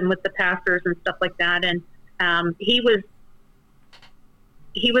kids and with the pastors and stuff like that. And he was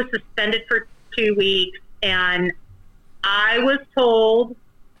suspended for 2 weeks, and I was told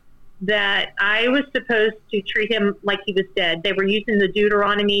that I was supposed to treat him like he was dead. They were using the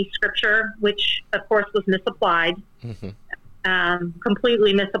Deuteronomy scripture, which of course was misapplied,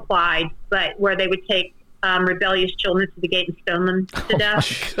 completely misapplied, but where they would take rebellious children to the gate and stone them to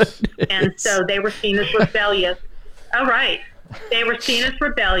death. And so they were seen as rebellious. Oh, right. They were seen as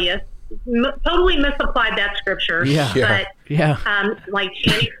rebellious. Totally misapplied that scripture. Yeah. But, like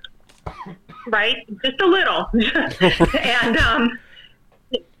Channing, right? Just a little. And,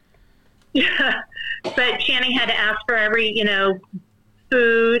 but Channing had to ask for every,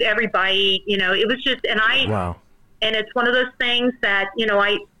 food, every bite, it was just, Wow. And it's one of those things that,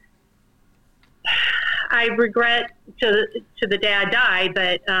 I regret to the day I died,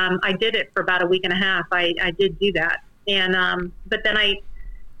 but I did it for about a week and a half. I did do that. And but then I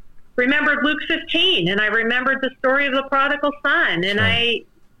remembered Luke 15, and I remembered the story of the prodigal son. And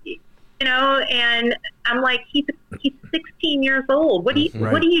and I'm like, he's 16 years old. What are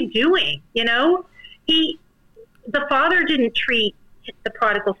you doing? The father didn't treat the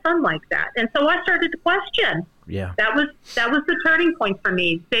prodigal son like that. And so I started to question. Yeah. That was the turning point for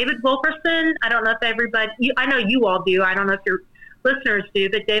me. David Wilkerson, I don't know if everybody, I know you all do. I don't know if your listeners do,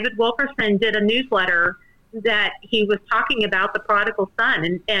 but David Wilkerson did a newsletter that he was talking about the prodigal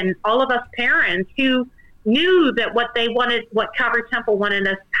son, and all of us parents who knew that what Calvary Temple wanted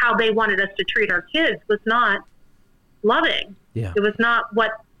us, how they wanted us to treat our kids was not loving. Yeah. It was not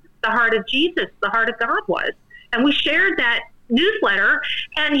what the heart of Jesus, the heart of God was. And we shared that newsletter,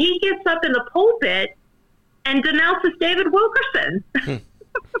 and he gets up in the pulpit and denounces David Wilkerson.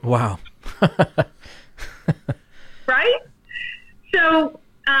 Wow. Right? So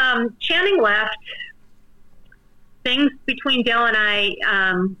Channing left. Things between Dale and I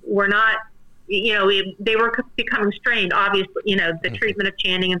were not, they were becoming strained, obviously, the treatment of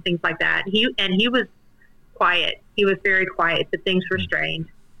Channing and things like that. He was quiet. He was very quiet, but things were strained.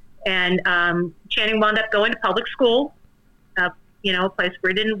 And Channing wound up going to public school, a place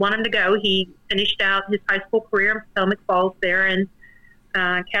where he didn't want him to go. He finished out his high school career in Potomac Falls there in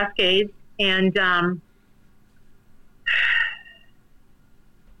Cascades. And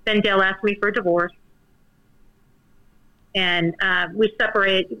then Dale asked me for a divorce. And we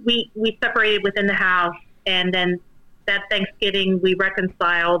separated within the house. And then that Thanksgiving we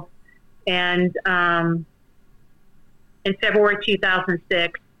reconciled. And in February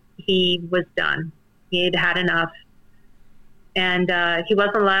 2006, he was done. He had had enough. And he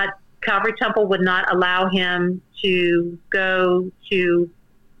wasn't allowed, Calvary Temple would not allow him to go to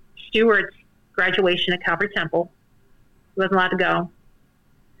Stewart's graduation at Calvary Temple. He wasn't allowed to go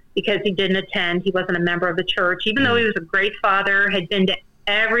because he didn't attend. He wasn't a member of the church, even though he was a great father, had been to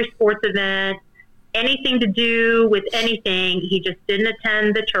every sports event, anything to do with anything. He just didn't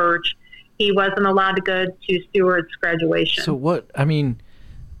attend the church. He wasn't allowed to go to Stewart's graduation. So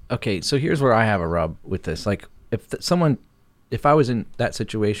okay, so here's where I have a rub with this. Like, if I was in that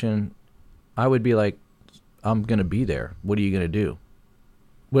situation, I would be like, I'm going to be there. What are you going to do?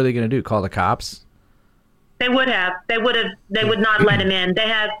 What are they going to do? Call the cops? They would not let him in.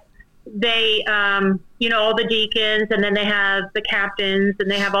 All the deacons, and then they have the captains,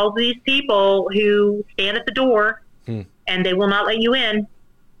 and they have all these people who stand at the door, and they will not let you in.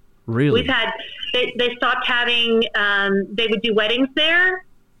 Really? They stopped having, they would do weddings there,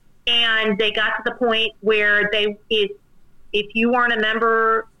 and they got to the point where if you weren't a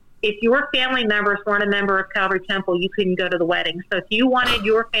member, if your family members weren't a member of Calvary Temple, you couldn't go to the wedding. So if you wanted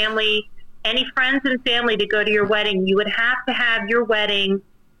your family, any friends and family to go to your wedding, you would have to have your wedding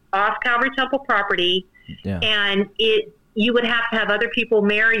off Calvary Temple property. Yeah. And you would have to have other people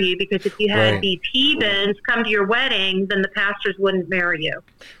marry you, because if you had these heathens come to your wedding, then the pastors wouldn't marry you.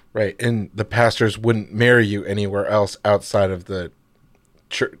 Right. And the pastors wouldn't marry you anywhere else outside of the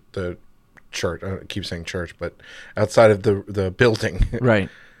church. I keep saying church, but outside of the building. Right.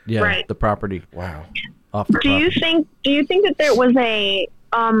 Yeah. Right. The property. Wow. Do you think that there was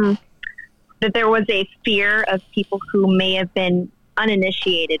a fear of people who may have been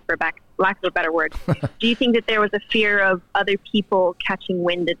uninitiated, for lack of a better word? Do you think that there was a fear of other people catching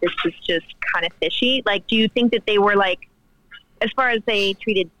wind that this was just kind of fishy? Like, do you think that they were like, as far as they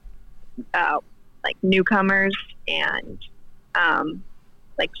treated like newcomers and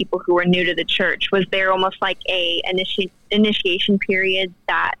like people who were new to the church, was there almost like a initiation period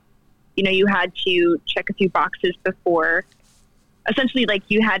that, you had to check a few boxes before, essentially, like,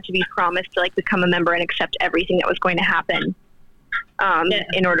 you had to be promised to like become a member and accept everything that was going to happen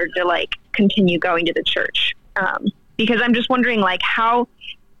in order to like continue going to the church? Because I'm just wondering, like,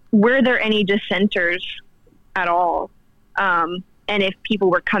 were there any dissenters at all? And if people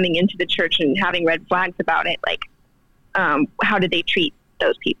were coming into the church and having red flags about it, like, how did they treat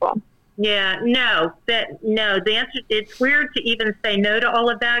those people? Yeah, no. The answer, it's weird to even say no to all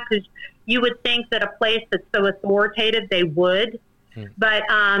of that, because you would think that a place that's so authoritative, they would. But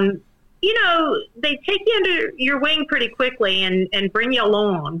they take you under your wing pretty quickly and bring you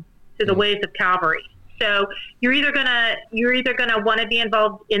along to the ways of Calvary. So you're either gonna want to be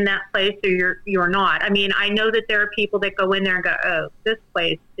involved in that place, or you're not. I mean, I know that there are people that go in there and go, "Oh, this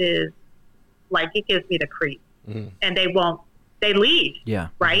place is like, it gives me the creep," and they leave. Yeah.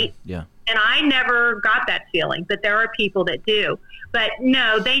 Right. Yeah. And I never got that feeling, but there are people that do. But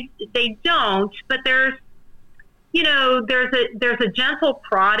no, they don't. But there's a gentle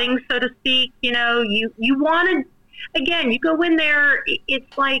prodding, so to speak. You want to, again, you go in there,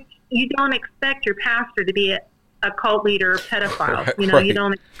 it's like you don't expect your pastor to be a cult leader or pedophile. Right. You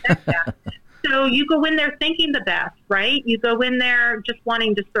don't expect that. So you go in there thinking the best, right? You go in there just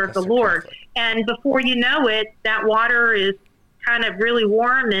wanting to serve the Lord. And before you know it, that water is kind of really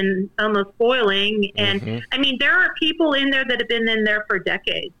warm and almost boiling. And I mean, there are people in there that have been in there for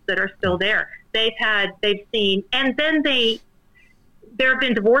decades that are still there. They've seen, and then there have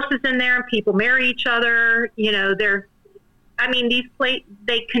been divorces in there, and people marry each other. They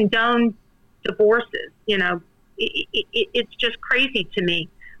condone divorces. It's just crazy to me.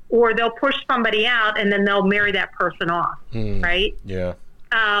 Or they'll push somebody out, and then they'll marry that person off, right? Yeah.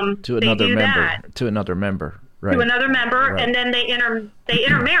 To another member. Right. To another member, Right. and then they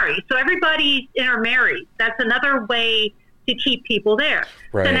intermarry. So everybody's intermarried. That's another way to keep people there.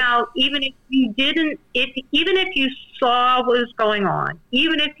 Right. So now, even if you saw what was going on,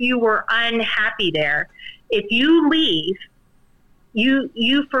 even if you were unhappy there, if you leave,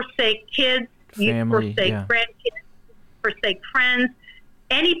 you forsake kids, Family, you forsake grandkids, forsake friends,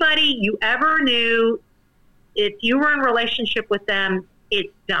 anybody you ever knew. If you were in a relationship with them,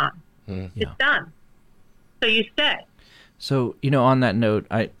 it's done. It's done. So you stay. So, on that note,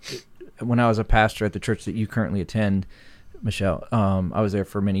 when I was a pastor at the church that you currently attend, Michelle, I was there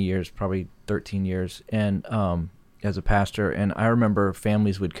for many years, probably 13 years, and as a pastor, and I remember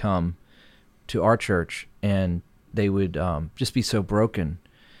families would come to our church, and they would just be so broken,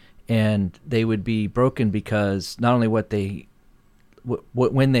 and they would be broken because not only when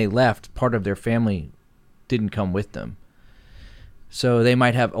they left, part of their family didn't come with them. So they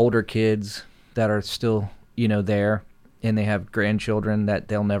might have older kids that are still there, and they have grandchildren that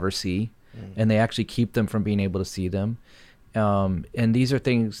they'll never see, and they actually keep them from being able to see them. And these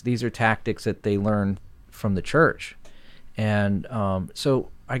are tactics that they learn from the church. And so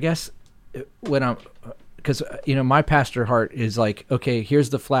I guess because my pastor heart is like, okay,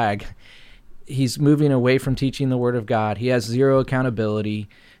 here's the flag. He's moving away from teaching the Word of God. He has zero accountability.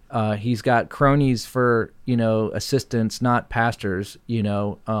 He's got cronies for, assistants, not pastors,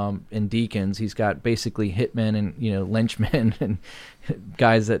 and deacons. He's got basically hitmen and, lynchmen and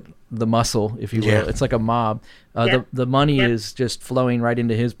guys that the muscle, if you will. Yeah. It's like a mob. The money is just flowing right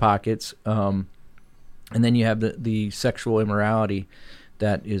into his pockets. And then you have the sexual immorality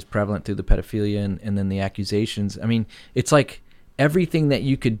that is prevalent through the pedophilia and then the accusations. I mean, it's like everything that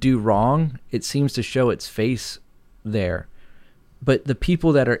you could do wrong, it seems to show its face there. But the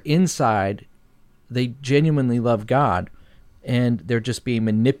people that are inside, they genuinely love God, and they're just being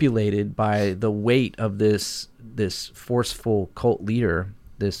manipulated by the weight of this forceful cult leader,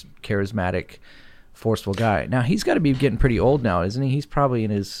 this charismatic, forceful guy. Now, he's got to be getting pretty old now, isn't he? He's probably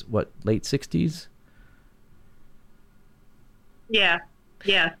in his, late 60s? Yeah.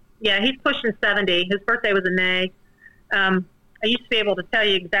 He's pushing 70. His birthday was in May. I used to be able to tell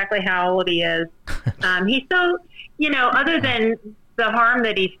you exactly how old he is. He's so, other than the harm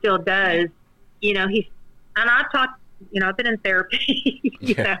that he still does, and I've talked, I've been in therapy.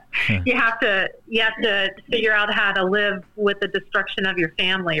 You have to figure out how to live with the destruction of your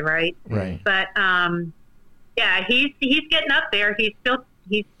family, right? Right. But he's getting up there. He still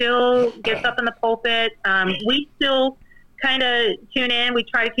gets up in the pulpit. We still kind of tune in. We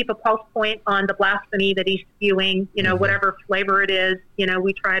try to keep a pulse point on the blasphemy that he's spewing, whatever flavor it is.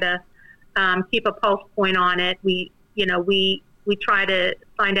 We try to keep a pulse point on it. We try to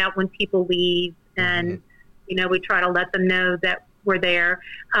find out when people leave, and we try to let them know that we're there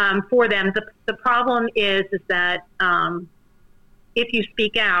for them. The problem is that if you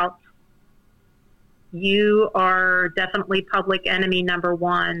speak out, you are definitely public enemy number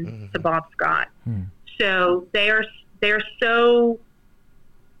one to Bob Scott. So they're so,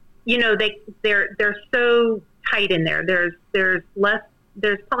 they're so tight in there. There's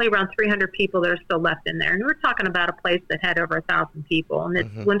probably around 300 people that are still left in there. And we're talking about a place that had over 1,000 people, and it's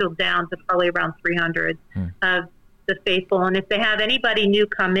dwindled down to probably around 300 of the faithful. And if they have anybody new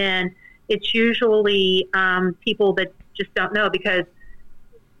come in, it's usually people that just don't know, because,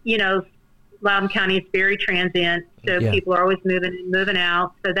 Loudoun County is very transient. So people are always moving in, moving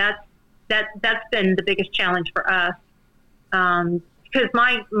out. So that's been the biggest challenge for us, because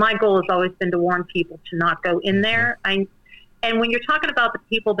my goal has always been to warn people to not go in there. And when you're talking about the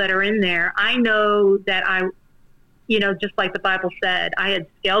people that are in there, I know that just like the Bible said, I had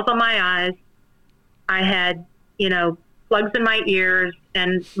scales on my eyes, I had, plugs in my ears,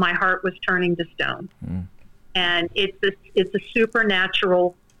 and my heart was turning to stone. And it's a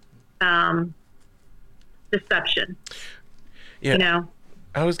supernatural deception. Yeah.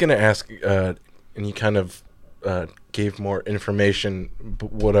 I was going to ask, and you kind of gave more information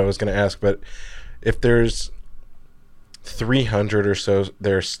what I was going to ask, but if there's 300 or so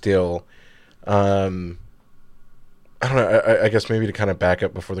there still, I don't know, I guess maybe to kind of back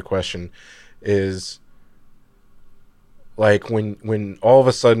up before the question is, like, when all of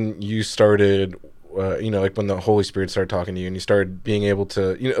a sudden you started, like when the Holy Spirit started talking to you and you started being able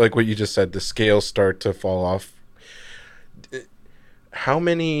to, like what you just said, the scales start to fall off. How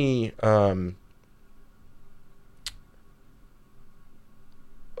many,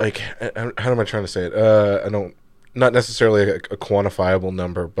 like, how am I trying to say it? Not necessarily a quantifiable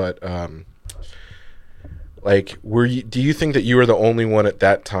number, but, like, do you think that you were the only one at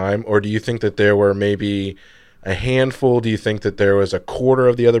that time, or do you think that there were maybe a handful? Do you think that there was a quarter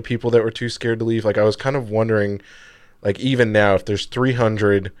of the other people that were too scared to leave? Like, I was kind of wondering, like, even now, if there's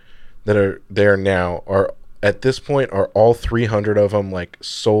 300 that are there now, at this point, are all 300 of them, like,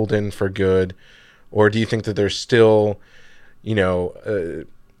 sold in for good? Or do you think that there's still,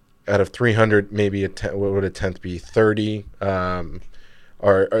 out of 300, maybe what would a tenth be? 30?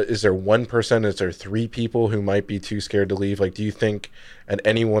 Is there 1%? Is there 3 people who might be too scared to leave? Like, do you think at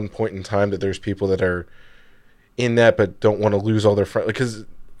any one point in time that there's people that are in that but don't want to lose all their friends? Because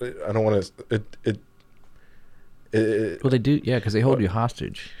I don't want to... Well, they do, yeah, because they hold you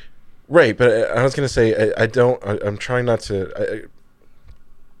hostage. Right, but I was going to say, I'm trying not to...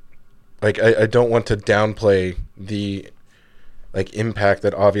 I don't want to downplay the, like, impact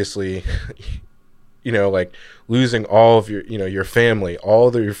that obviously... like losing all of your, your family, all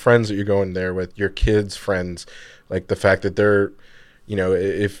of your friends that you're going there with, your kids' friends, like the fact that they're,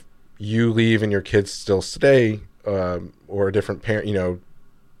 if you leave and your kids still stay, or a different parent,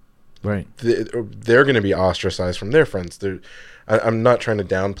 right, they're going to be ostracized from their friends. I'm not trying to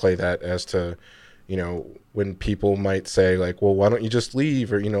downplay that as to, when people might say like, well, why don't you just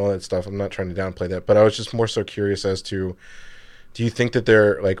leave, or, all that stuff. I'm not trying to downplay that, but I was just more so curious as to, do you think that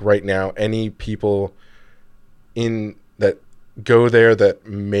there, like, right now, any people in that go there that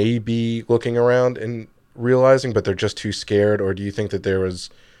may be looking around and realizing, but they're just too scared? Or do you think that there was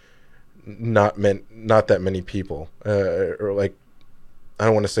not that many people, or, like, I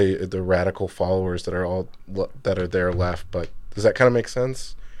don't want to say the radical followers that are there left, but does that kind of make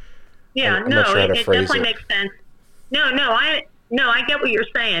sense? Yeah, I'm not sure how to it phrase definitely makes sense. No, I get what you're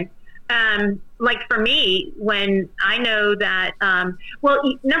saying. Like for me, when I know that,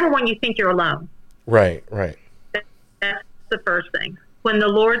 number one, you think you're alone. Right. That's the first thing. When the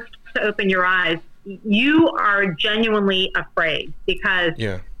Lord starts to open your eyes, you are genuinely afraid, because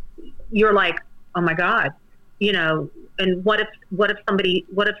you're like, oh my God, and what if somebody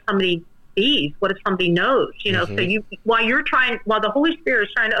sees, what if somebody knows, so while the Holy Spirit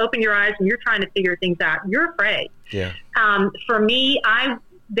is trying to open your eyes and you're trying to figure things out, you're afraid. Yeah. For me,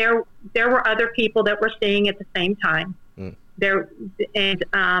 there were other people that were seeing at the same time.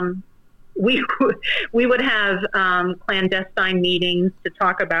 We would have clandestine meetings to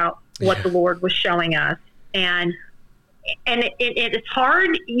talk about what the Lord was showing us, and it's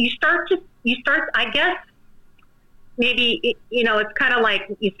hard. You start. I guess maybe it's kind of like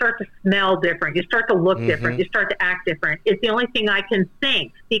you start to smell different. You start to look different. You start to act different. It's the only thing I can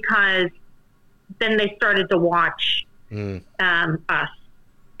think, because then they started to watch us.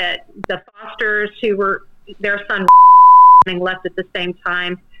 The Fosters, who were their son left at the same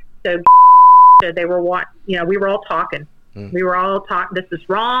time, so they were we were all talking. We were all talking. This is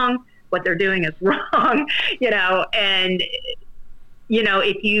wrong. What they're doing is wrong. And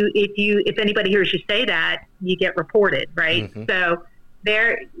if anybody hears you say that, you get reported, right? So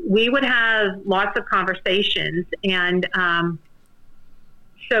we would have lots of conversations, and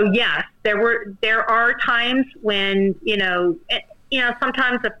so yes, there are times when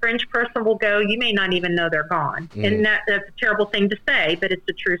sometimes a fringe person will go, you may not even know they're gone. And that's a terrible thing to say, but it's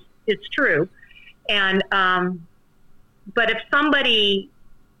the truth. It's true. And, but if somebody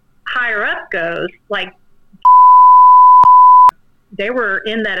higher up goes, like, they were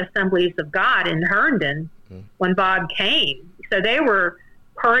in that Assemblies of God in Herndon when Bob came. So they were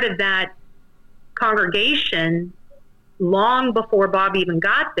part of that congregation long before Bob even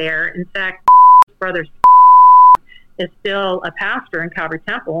got there. In fact, brother is still a pastor in Calvary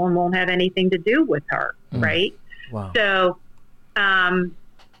Temple and won't have anything to do with her, right? Wow. So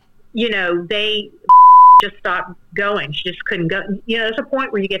they just stopped going. She just couldn't go. There's a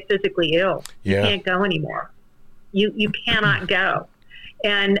point where you get physically ill. Yeah. You can't go anymore. You cannot go.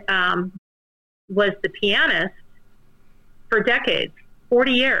 And was the pianist for decades,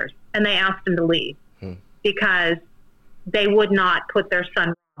 40 years, and they asked him to leave because they would not put their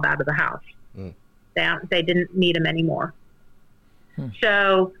son out of the house. They didn't need him anymore.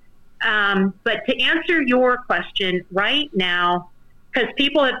 So, but to answer your question right now, because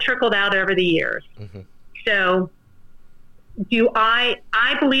people have trickled out over the years. So I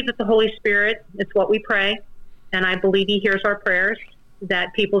believe that the Holy Spirit is what we pray, and I believe he hears our prayers,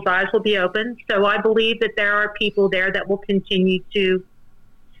 that people's eyes will be open. So I believe that there are people there that will continue to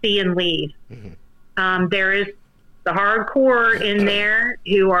see and leave. There is the hardcore in there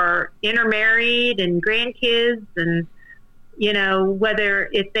who are intermarried and grandkids, and whether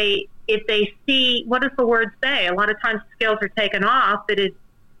if they see, what does the word say? A lot of times scales are taken off, but if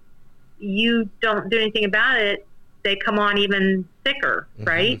you don't do anything about it, they come on even thicker,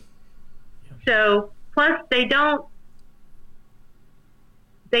 right? So plus they don't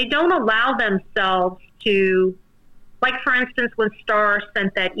allow themselves to, like for instance, when Starr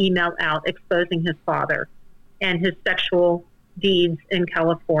sent that email out exposing his father and his sexual deeds in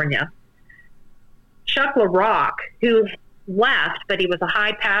California. Chuck LaRock, who left, but he was a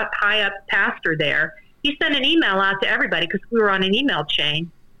high up pastor there, he sent an email out to everybody because we were on an email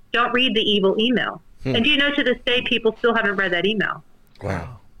chain. Don't read the evil email. And do you know, to this day, people still haven't read that email.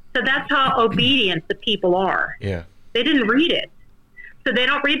 Wow. So that's how obedient the people are. Yeah. They didn't read it. So they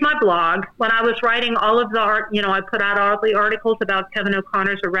don't read my blog. When I was writing all of the I put out all the articles about Kevin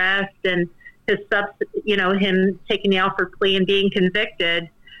O'Connor's arrest and his him taking the Alford plea and being convicted.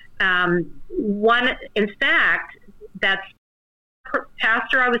 In fact, that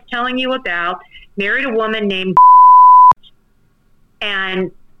pastor I was telling you about married a woman named,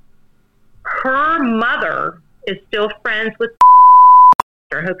 and her mother is still friends with.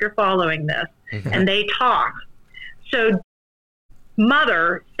 I hope you're following this. And they talk. So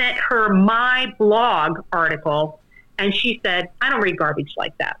mother sent her my blog article, and she said, I don't read garbage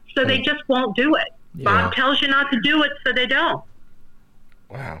like that. So they just won't do it. Yeah. Bob tells you not to do it, so they don't.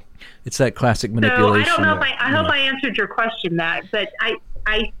 Wow. It's that classic manipulation. So I don't know if I hope I answered your question, but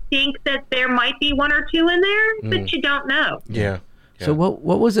I think that there might be one or two in there, but you don't know. Yeah. So what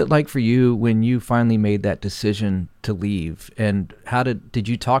was it like for you when you finally made that decision to leave? And how did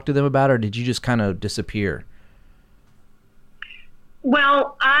you talk to them about it, or did you just kind of disappear?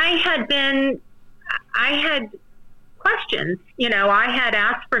 Well, I had questions, I had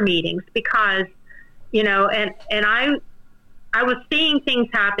asked for meetings because, and I was seeing things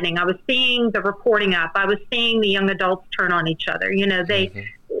happening. I was seeing the reporting up. I was seeing the young adults turn on each other.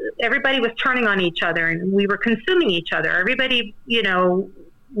 Everybody was turning on each other, and we were consuming each other. Everybody,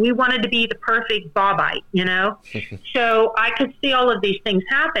 we wanted to be the perfect Bobite, So I could see all of these things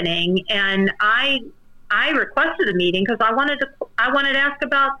happening, and I requested a meeting because I wanted to ask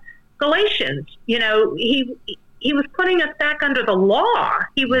about Galatians. He was putting us back under the law.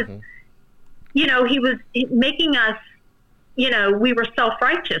 He was, he was making us, we were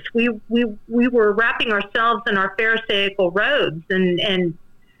self-righteous. We were wrapping ourselves in our Pharisaical robes and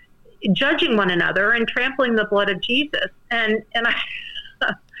judging one another and trampling the blood of Jesus. And I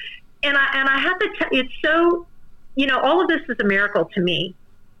have to tell you, it's so, all of this is a miracle to me.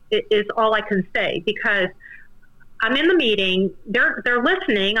 It is all I can say, because I'm in the meeting, they're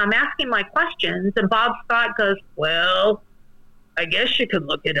listening, I'm asking my questions, and Bob Scott goes, well, I guess you could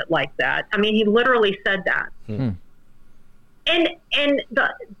look at it like that. I mean, he literally said that. And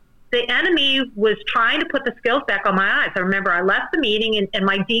the enemy was trying to put the scales back on my eyes. I remember I left the meeting, and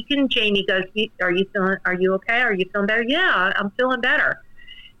my deacon, Jamie, goes, are you okay? Are you feeling better? Yeah, I'm feeling better.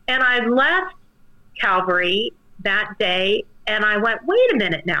 And I left Calvary that day, and I went, wait a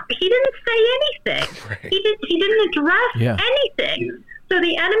minute now. He didn't say anything. Right. He didn't address anything. So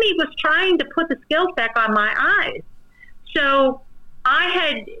the enemy was trying to put the scales back on my eyes. So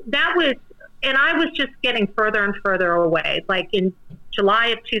I was just getting further and further away. Like in July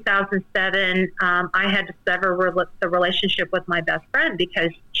of 2007, I had to sever the relationship with my best friend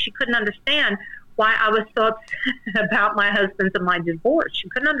because she couldn't understand why I was so upset about my husband's and my divorce. She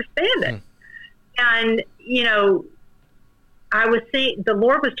couldn't understand it. And, I was seeing, the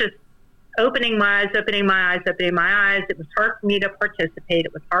Lord was just opening my eyes. It was hard for me to participate.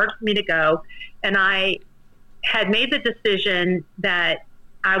 It was hard for me to go. And I had made the decision that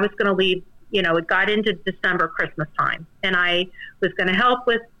I was going to leave. It got into December, Christmas time, and I was going to help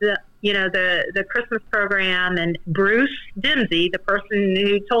with the Christmas program. And Bruce Dimsey, the person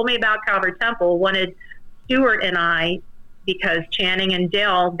who told me about Calvary Temple, wanted Stuart and I because Channing and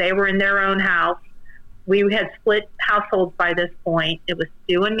Dale, they were in their own house. We had split households by this point. It was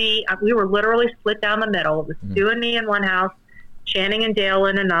Stu and me. We were literally split down the middle. It was Stu and me in one house, Channing and Dale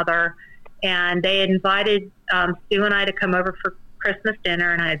in another. And they had invited Stu and I to come over for Christmas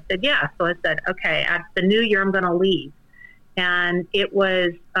dinner. And I had said, yeah. So I said, okay, at the new year, I'm going to leave. And it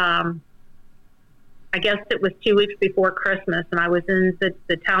was, I guess it was 2 weeks before Christmas. And I was in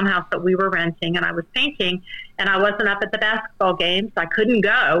the townhouse that we were renting, and I was painting, and I wasn't up at the basketball game, so I couldn't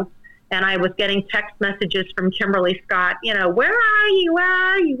go. And I was getting text messages from Kimberly Scott, you know, where are you? Where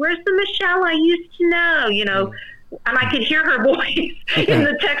are you? Where's the Michelle I used to know? You know, and I could hear her voice in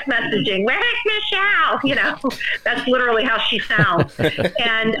the text messaging. Where's Michelle? You know, that's literally how she sounds.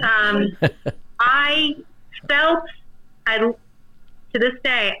 And I felt, to this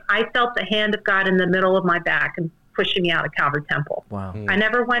day, I felt the hand of God in the middle of my back and pushing me out of Calvary Temple. Wow. I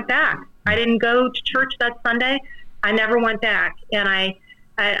never went back. I didn't go to church that Sunday. I never went back. And I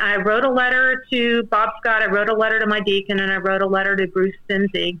wrote a letter to Bob Scott. I wrote a letter to my deacon, and I wrote a letter to Bruce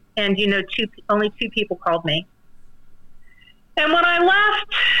Simsey. And, you know, only two people called me. And when I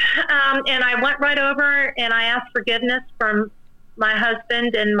left, and I went right over and I asked forgiveness from my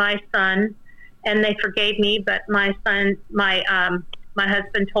husband and my son, and they forgave me. But my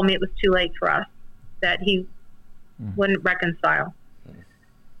husband told me it was too late for us, that he wouldn't reconcile.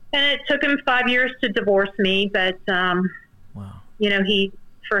 And it took him 5 years to divorce me, but, Wow. you know,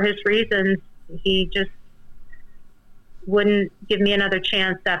 for his reasons, he just wouldn't give me another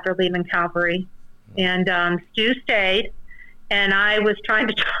chance after leaving Calvary. And Stu stayed, and I was trying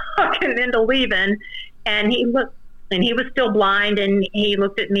to talk him into leaving, and he looked, and he was still blind, and he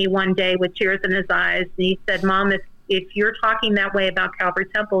looked at me one day with tears in his eyes, and he said, Mom, if you're talking that way about Calvary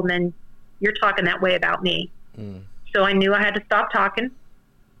Temple, then you're talking that way about me. So I knew I had to stop talking,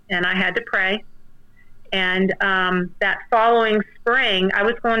 and I had to pray. And that following spring, I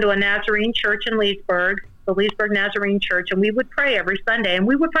was going to a Nazarene church in Leesburg, the Leesburg Nazarene Church, and we would pray every Sunday, and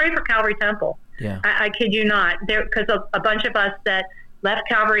we would pray for Calvary Temple. Yeah. I kid you not, because a bunch of us that left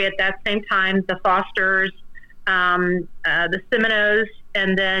Calvary at that same time, the Fosters, the Simonos,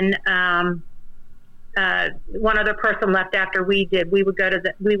 and then one other person left after we did. We went to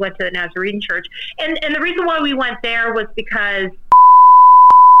the Nazarene Church, and the reason why we went there was because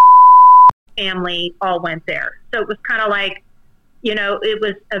family all went there. So it was kind of like, you know, it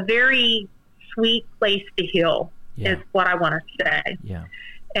was a very sweet place to heal, is what I want to say. Yeah.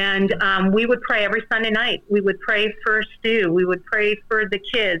 And we would pray every Sunday night. We would pray for Stu. We would pray for the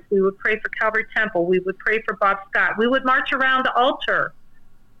kids. We would pray for Calvary Temple. We would pray for Bob Scott. We would march around the altar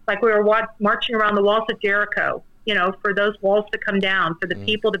like we were marching around the walls of Jericho, you know, for those walls to come down, for the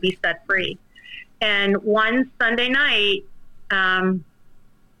people to be set free. And one Sunday night,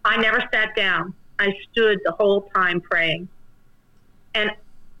 I never sat down. I stood the whole time praying. And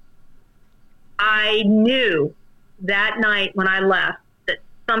I knew that night when I left that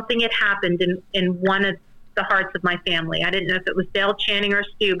something had happened in one of the hearts of my family. I didn't know if it was Dale, Channing, or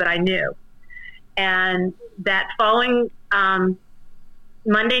Stu, but I knew. And that following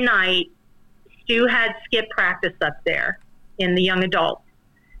Monday night, Stu had skip practice up there in the young adults.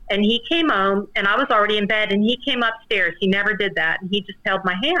 And he came home, and I was already in bed, and he came upstairs. He never did that, and he just held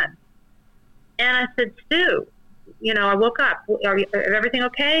my hand. And I said, Stu, you know, I woke up. Is everything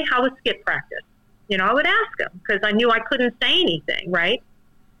okay? How was skip practice? You know, I would ask him because I knew I couldn't say anything, right?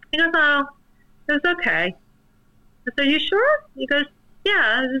 He goes, oh, it was okay. I said, you sure? He goes,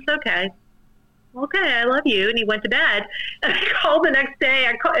 yeah, it was okay. Okay, I love you. And he went to bed. And I called the next day.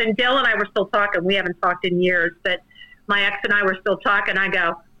 And Dale and I were still talking. We haven't talked in years, but my ex and I were still talking. I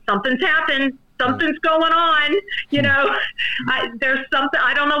go, something's happened. Something's going on. You know, there's something.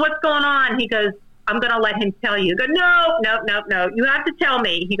 I don't know what's going on. He goes, I'm going to let him tell you. I go, no. You have to tell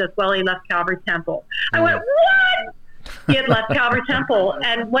me. He goes, well, he left Calvary Temple. I went, what? He had left Calvary Temple.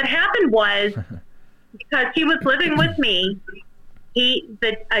 And what happened was, because he was living with me,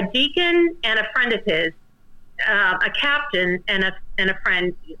 a deacon and a friend of his, a captain and a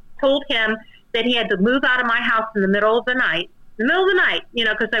friend, told him that he had to move out of my house in the middle of the night, you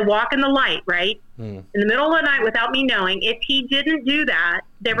know, because I walk in the light, right? In the middle of the night without me knowing. If he didn't do that,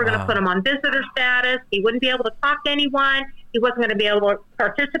 they were going to put him on visitor status. He wouldn't be able to talk to anyone. He wasn't going to be able to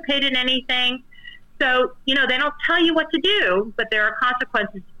participate in anything. So, you know, they don't tell you what to do, but there are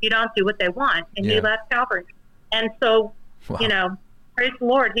consequences if you don't do what they want. And he left Calvary. And so, you know, praise the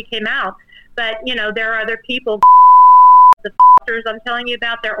Lord, he came out. But, you know, there are other people, the Fosters I'm telling you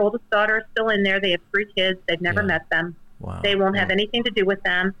about, their oldest daughter is still in there. They have 3 kids. They've never met them. Wow. They won't have anything to do with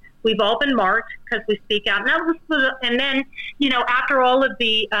them. We've all been marked because we speak out. And then, you know, after all of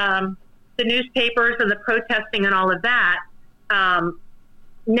the newspapers and the protesting and all of that,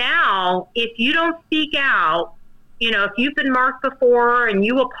 Now, if you don't speak out, if you've been marked before and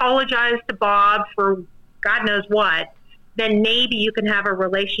you apologize to Bob for God knows what, then maybe you can have a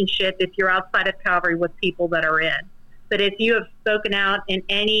relationship if you're outside of Calvary with people that are in. But if you have spoken out in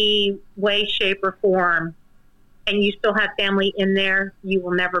any way, shape, or form, and you still have family in there, you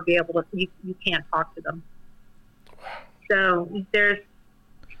will never be able to, you can't talk to them. So there's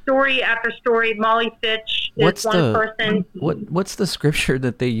story after story. Molly Fitch is one person. What's the scripture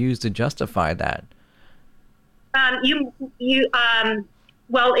that they use to justify that?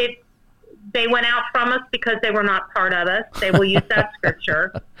 Well, if they went out from us because they were not part of us, they will use that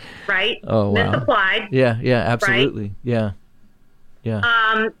scripture, right? Oh, wow. Misapplied. Yeah, absolutely. Right?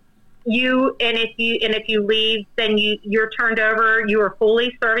 Yeah. If you leave, then you're turned over. You are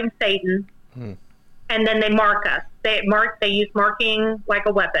fully serving Satan, and then they mark us. They use marking like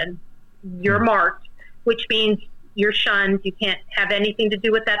a weapon. You're marked, which means you're shunned. You can't have anything to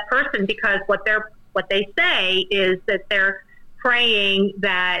do with that person, because what they say is that they're praying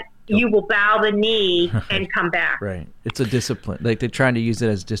that you will bow the knee and come back. Right. It's a discipline. Like, they're trying to use it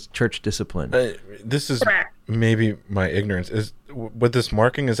as just church discipline. This is correct. Maybe my ignorance. With this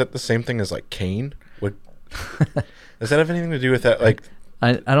marking, is that the same thing as like Cain? Does that have anything to do with that? Like,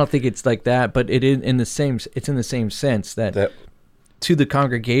 I don't think it's like that, but it's in the same sense that to the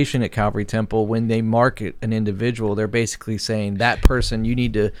congregation at Calvary Temple, when they mark an individual, they're basically saying that person, you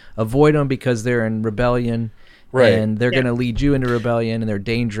need to avoid them because they're in rebellion. Right. And they're going to lead you into rebellion, and they're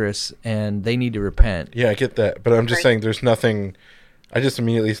dangerous, and they need to repent. Yeah, I get that. But I'm just saying there's nothing. I just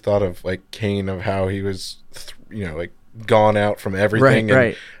immediately thought of like Cain, of how he was, like gone out from everything.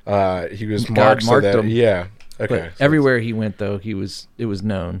 Right. And he was marked so that, him. Yeah. Okay. But everywhere he went, though, it was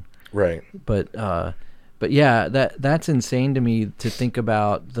known. Right. But yeah, that's insane to me, to think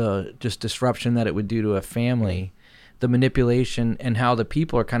about the just disruption that it would do to a family, the manipulation, and how the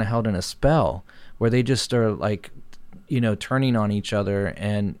people are kind of held in a spell, where they just are like, turning on each other,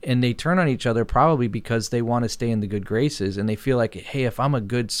 and they turn on each other probably because they want to stay in the good graces, and they feel like, hey, if I'm a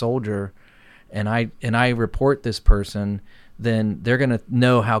good soldier and I report this person, then they're going to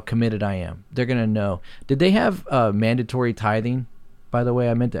know how committed I am. They're going to know. Did they have mandatory tithing, by the way?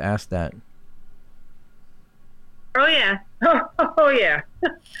 I meant to ask that. Oh yeah. Oh yeah.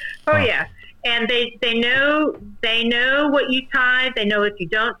 Yeah. And they know what you tithe. They know if you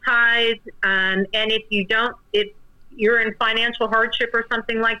don't tithe, and if you're in financial hardship or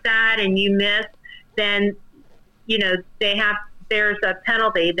something like that, and you miss, then there's a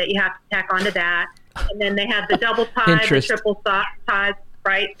penalty that you have to tack onto that, and then they have the double tithe, the triple tithe,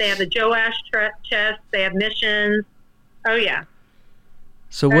 right? They have the Joash chest. They have missions. Oh yeah.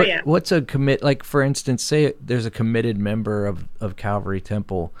 So what's a commit? Like, for instance, say there's a committed member of Calvary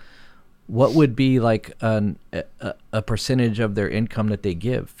Temple. What would be like a percentage of their income that they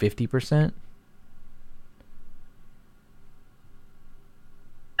give? 50%?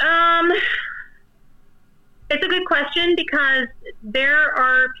 It's a good question, because there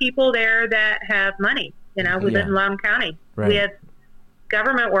are people there that have money. We live in Loudoun County. Right. We have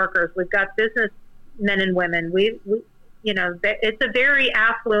government workers. We've got businessmen and women. It's a very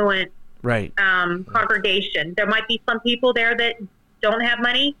affluent congregation. There might be some people there that don't have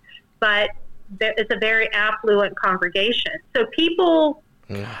money, but it's a very affluent congregation. So people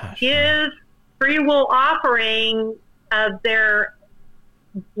give free will offering of their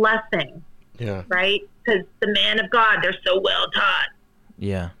blessing. Yeah. Right? Because the man of God, they're so well taught.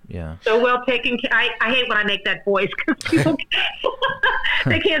 Yeah. So well taken. I hate when I make that voice, because people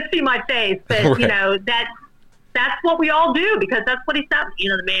they can't see my face, but that's what we all do, because that's what he said.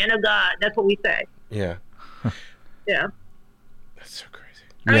 The man of God. That's what we say. Yeah. Yeah. That's so crazy.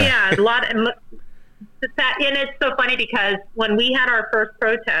 Oh yeah, a lot. And it's so funny, because when we had our first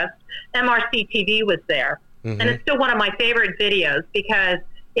protest, MRC TV was there, and it's still one of my favorite videos, because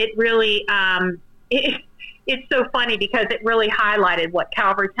it really it's so funny, because it really highlighted what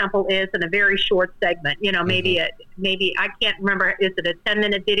Calvary Temple is in a very short segment. Maybe I can't remember. Is it a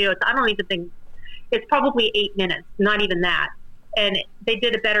 10-minute video? I don't even think it's probably 8 minutes. Not even that. And they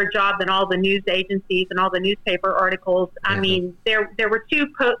did a better job than all the news agencies and all the newspaper articles. I mean, there were 3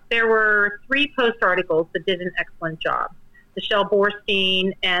 post articles that did an excellent job. Michelle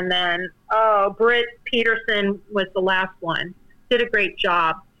Borstein, and then Britt Peterson was the last one. Did a great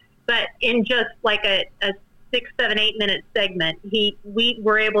job. But in just like a 6, 7, 8 minute segment, we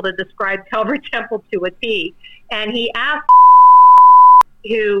were able to describe Calvary Temple to a T. And he asked,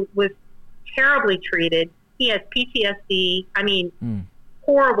 who was terribly treated. He has PTSD. I mean,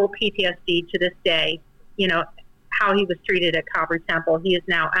 horrible PTSD to this day. How he was treated at Calvary Temple. He is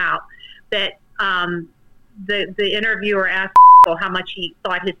now out. But the interviewer asked how much he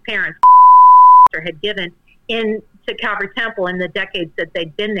thought his parents had given into Calvary Temple in the decades that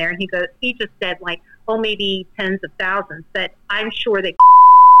they'd been there, and he just said like, oh, maybe tens of thousands, but I'm sure that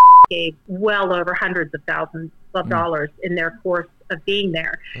gave well over hundreds of thousands of dollars in their course of being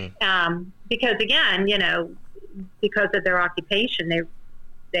there. Because again, because of their occupation,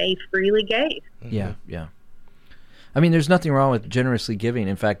 they freely gave. Yeah. I mean, there's nothing wrong with generously giving.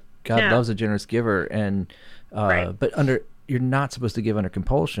 In fact, God loves a generous giver, and but you're not supposed to give under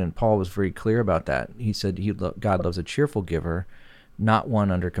compulsion. Paul was very clear about that. He said God loves a cheerful giver, not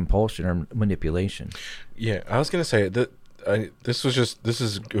one under compulsion or manipulation. Yeah, I was going to say that this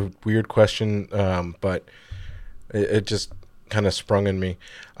is a weird question, but it just kind of sprung in me.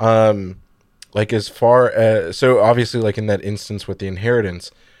 Like as far as, so obviously like in that instance with the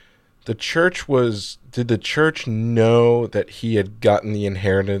inheritance, did the church know that he had gotten the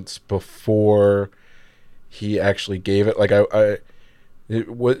inheritance before he actually gave it? Like I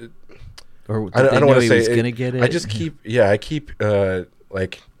don't want to say he was gonna get it. I just keep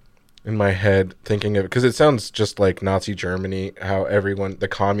like in my head thinking of it because it sounds just like Nazi Germany, how everyone, the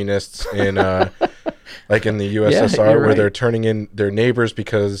communists in like in the USSR, where they're turning in their neighbors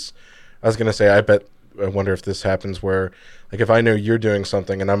because I was gonna say I wonder if this happens where like if I know you're doing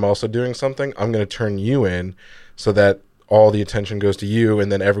something and I'm also doing something, I'm gonna turn you in so that all the attention goes to you,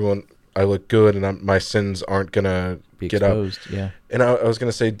 and then everyone, I look good and my sins aren't gonna be get exposed. up. Yeah. And I was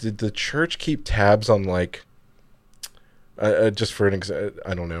gonna say, did the church keep tabs on like just for an example,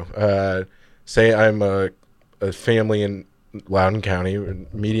 I don't know, say I'm a family in Loudoun County,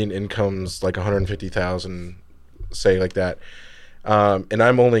 median income's like 150,000, say like that, and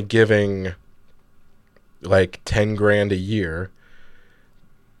I'm only giving like 10 grand a year.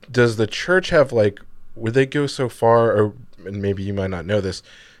 Does the church have like, would they go so far, or and maybe you might not know this,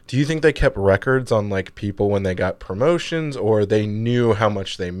 do you think they kept records on like people when they got promotions, or they knew how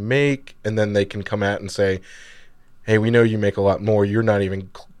much they make and then they can come out and say, hey, we know you make a lot more, you're not even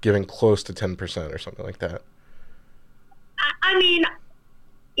giving close to 10% or something like that? I mean,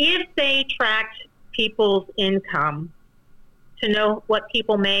 if they tracked people's income to know what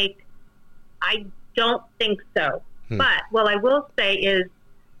people make, I don't think so. But what I will say is,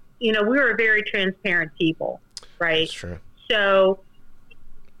 we're a very transparent people, right? That's true. So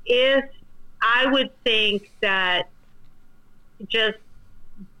if I would think that just,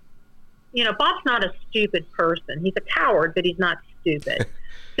 Bob's not a stupid person. He's a coward, but he's not stupid.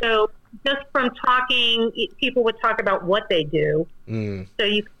 So just from talking, people would talk about what they do. So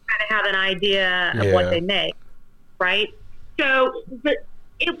you kind of have an idea of what they make, right? So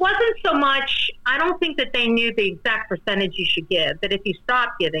it wasn't so much, I don't think that they knew the exact percentage you should give, but if you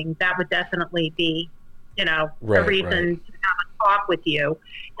stop giving, that would definitely be, a reason to have a talk with you.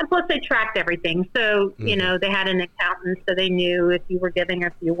 And plus they tracked everything. So, they had an accountant, so they knew if you were giving or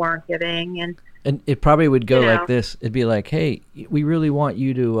if you weren't giving. And it probably would go like this. It'd be like, hey, we really want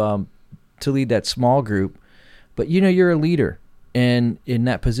you to lead that small group, but you're a leader. And in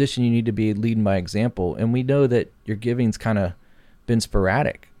that position, you need to be leading by example. And we know that your giving's kind of been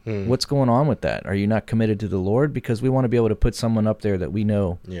sporadic. What's going on with that? Are you not committed to the Lord? Because we want to be able to put someone up there that we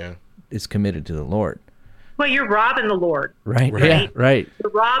know is committed to the Lord. Well, you're robbing the Lord. Right. Yeah, right.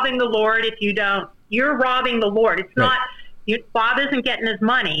 You're robbing the Lord if you don't. You're robbing the Lord. It's not, Bob isn't getting his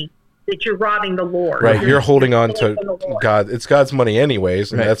money, that you're robbing the Lord. Right. You're holding on to God. It's God's money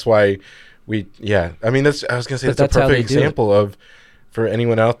anyways. And that's why I mean, I was going to say, that's a perfect example of, for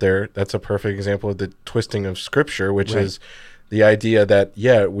anyone out there, that's a perfect example of the twisting of Scripture, which is the idea that,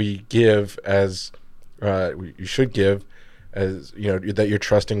 we give as, you should give as, that you're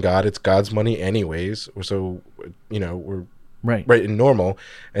trusting God. It's God's money anyways. So, we're right in normal.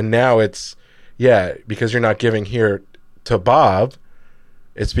 And now it's, because you're not giving here to Bob,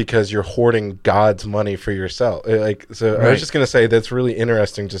 it's because you're hoarding God's money for yourself. I was just going to say, that's really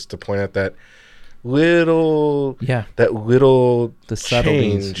interesting just to point out that little the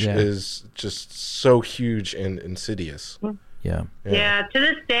change is just so huge and insidious. Yeah, to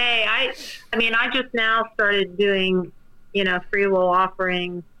this day, I mean, I just now started doing, free will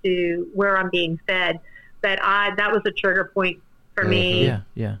offerings to where I'm being fed. But that was a trigger point for me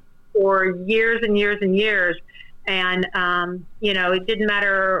for years and years and years. And, it didn't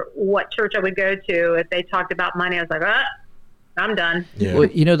matter what church I would go to. If they talked about money, I was like, I'm done. Yeah. Well,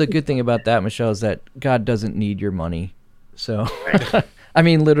 the good thing about that, Michelle, is that God doesn't need your money. So, I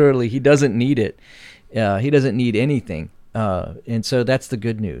mean, literally, he doesn't need it. He doesn't need anything. And so that's the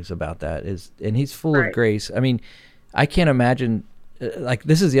good news about that and he's full of grace. I mean, I can't imagine,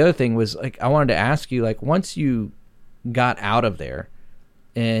 this is the other thing was, I wanted to ask you, once you got out of there,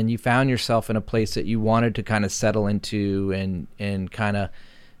 and you found yourself in a place that you wanted to kind of settle into and kind of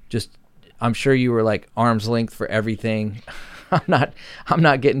just, I'm sure you were like arm's length for everything. I'm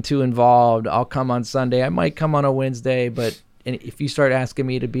not getting too involved. I'll come on Sunday. I might come on a Wednesday, but if you start asking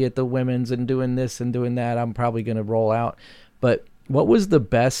me to be at the women's and doing this and doing that, I'm probably going to roll out. But what was the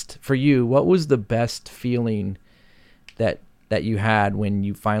best for you? What was the best feeling that you had when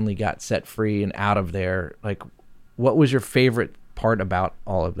you finally got set free and out of there? Like, what was your favorite part about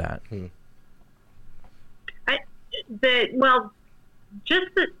all of that? I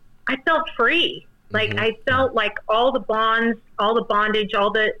felt free. Like, I felt like all the bonds, all the bondage,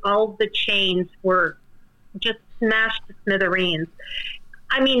 all the chains were just smashed to smithereens.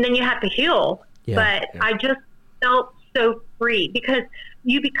 I mean, then you have to heal, but I just felt so free, because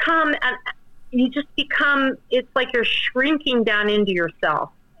you just become, it's like you're shrinking down into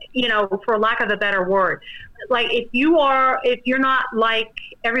yourself, for lack of a better word. Like, if you're not like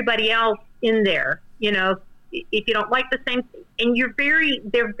everybody else in there, if you don't like the same, and they're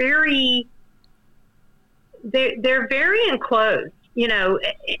very enclosed,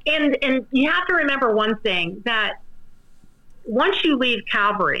 and you have to remember one thing, that once you leave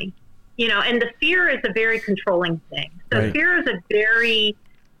Calvary, and the fear is a very controlling thing. So right. Fear is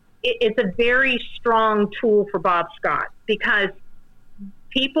it's a very strong tool for Bob Scott, because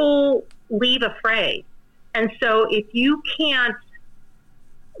people leave afraid. And so if you can't,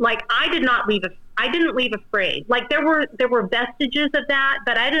 like, I didn't leave afraid. Like, there were vestiges of that,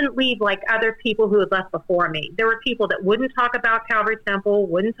 but I didn't leave like other people who had left before me. There were people that wouldn't talk about Calvary Temple,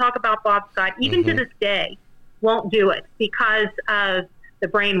 wouldn't talk about Bob Scott, even to this day, won't do it because of the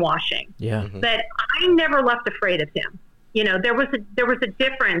brainwashing. Yeah. But I never left afraid of him. There was a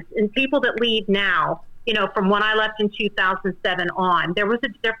difference in people that leave now, from when I left in 2007 on. There was a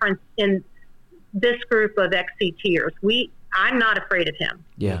difference in this group of XCTers. I'm not afraid of him.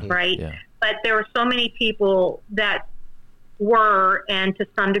 Yeah. Right. Yeah. But there were so many people that were, and to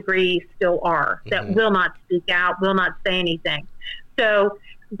some degree still are, that will not speak out, will not say anything. So,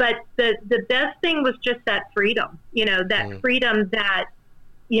 but the best thing was just that freedom, that freedom that,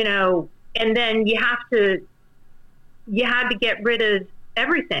 and then you had to get rid of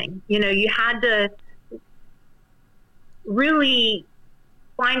everything. You had to really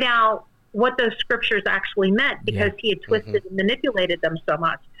find out what those scriptures actually meant, because he had twisted and manipulated them so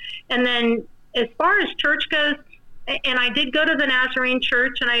much. And then as far as church goes, and I did go to the Nazarene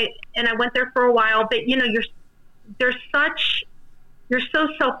church, and I went there for a while, but you're so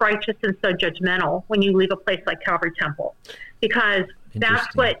self-righteous and so judgmental when you leave a place like Calvary Temple, because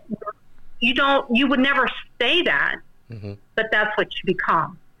that's what you would never say that, but that's what you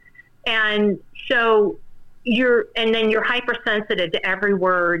become. And so you're hypersensitive to every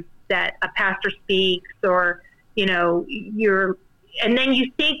word that a pastor speaks, or, and then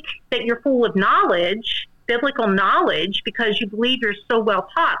you think that you're full of knowledge, biblical knowledge, because you believe you're so well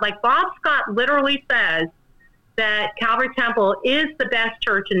taught. Like, Bob Scott literally says that Calvary Temple is the best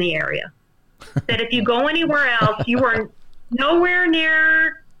church in the area. That if you go anywhere else, you are nowhere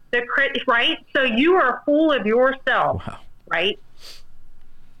near right? So you are full of yourself, right?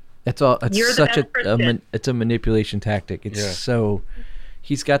 That's all. It's such it's a manipulation tactic. It's so,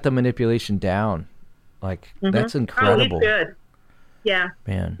 he's got the manipulation down. Like, that's incredible. Oh, he's good. Yeah.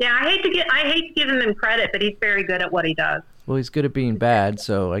 Man. Yeah, I hate to give him credit, but he's very good at what he does. Well, he's good at being bad,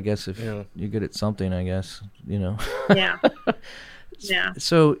 so I guess if you're good at something, I guess, Yeah. Yeah.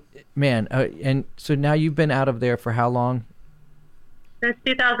 So, man, and so now you've been out of there for how long? Since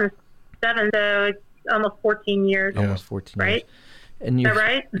 2007, so it's almost 14 years. Almost 14 right? years. And is that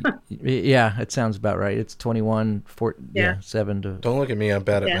right? Yeah, it sounds about right. It's 21, 7 to... Don't look at me, I'm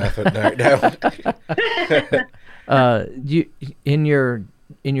bad at math at night now. You in your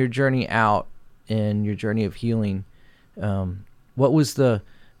journey out and your journey of healing, what was the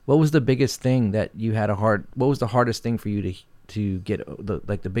biggest thing that you had what was the hardest thing for you to get,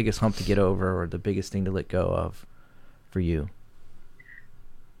 the biggest hump to get over, or the biggest thing to let go of for you?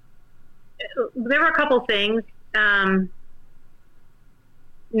 There were a couple things.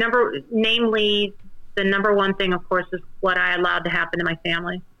 Namely, the number one thing, of course, is what I allowed to happen to my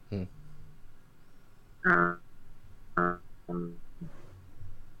family.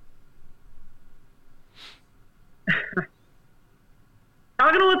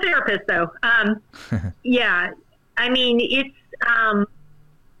 Talking to a therapist, though. Yeah, I mean, it's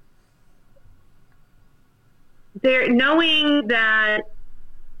there, knowing that,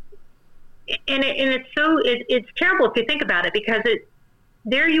 and it's terrible if you think about it, because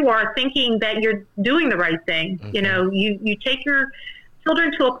there you are thinking that you're doing the right thing. You take your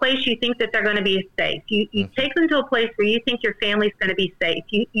children to a place you think that they're going to be safe. You take them to a place where you think your family's going to be safe.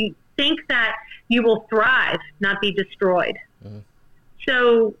 You think that you will thrive, not be destroyed.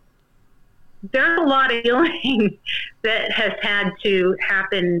 So there's a lot of healing that has had to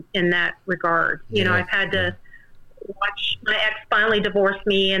happen in that regard. You know, I've had to watch my ex finally divorce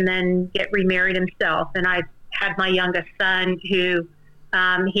me and then get remarried himself. And I've had my youngest son who,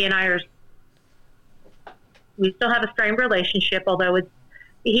 he and I we still have a strained relationship, although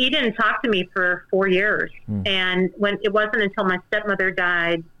he didn't talk to me for 4 years. And when it wasn't until my stepmother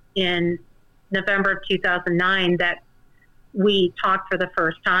died in November of 2009 that we talked for the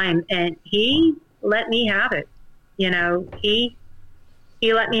first time, and he let me have it. You know, he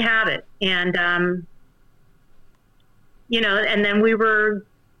let me have it. And, you know, and then we were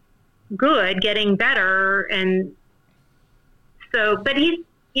good, getting better. And so, but he's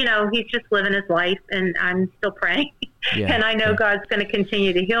just living his life, and I'm still praying. And I know God's going to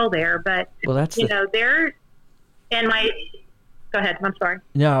continue to heal there. But, go ahead. I'm sorry.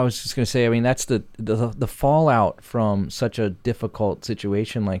 No, I was just going to say, I mean, that's the fallout from such a difficult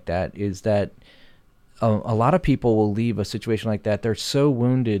situation like that is that a lot of people will leave a situation like that. They're so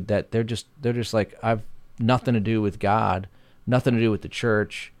wounded that they're just like, I've nothing to do with God, nothing to do with the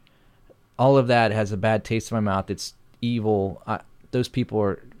church. All of that has a bad taste in my mouth. It's evil. Those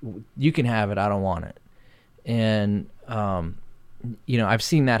people you can have it. I don't want it. And, you know, I've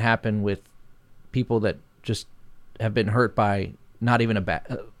seen that happen with people that just have been hurt by not a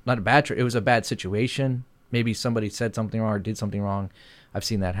bad, it was a bad situation. Maybe somebody said something wrong or did something wrong. I've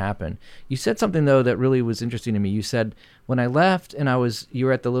seen that happen. You said something though that really was interesting to me. You said, when I left and you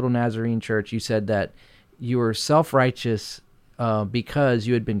were at the little Nazarene church, you said that you were self-righteous because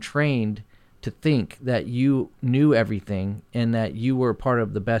you had been trained to think that you knew everything and that you were part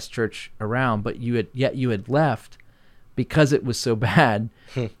of the best church around, but you had left because it was so bad.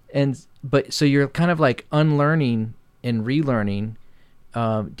 But so you're kind of like unlearning and relearning.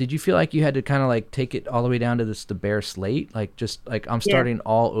 Did you feel like you had to kind of like take it all the way down to the bare slate, like just like I'm starting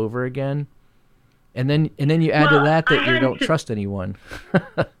all over again, and then you add to that you don't trust anyone?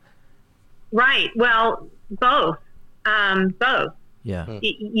 Right. Well, both. Yeah.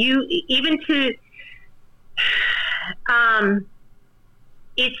 You even to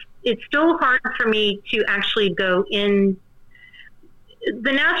it's still hard for me to actually go in.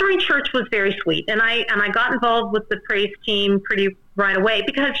 The Nazarene church was very sweet, and I got involved with the praise team pretty right away,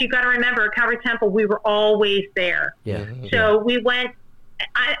 because you got to remember, at Calvary Temple, we were always there. Yeah. So we went.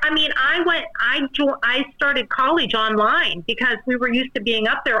 I started college online because we were used to being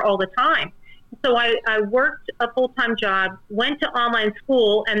up there all the time. So I worked a full-time job, went to online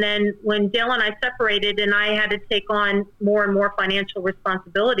school, and then when Dale and I separated and I had to take on more and more financial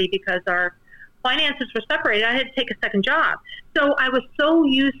responsibility because our finances were separated, I had to take a second job. So I was so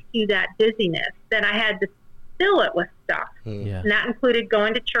used to that busyness that I had to fill it with stuff. Yeah. And that included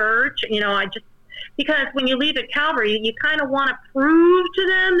going to church. You know, because when you leave at Calvary, you kind of want to prove to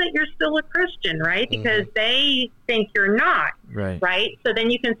them that you're still a Christian, right? Because they think you're not, right? So then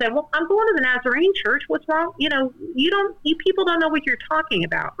you can say, well, I'm going to the Nazarene church. What's wrong? You know, you people don't know what you're talking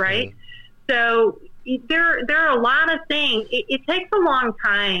about, right? So there are a lot of things. It takes a long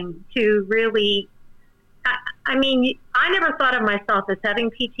time to really, I mean, I never thought of myself as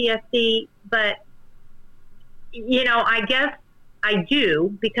having PTSD, but, you know, I guess I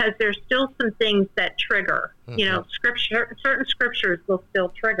do, because there's still some things that trigger, you know, certain scriptures will still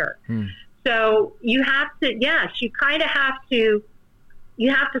trigger. So you have to, you kind of have to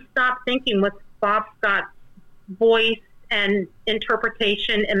stop thinking with Bob Scott's voice and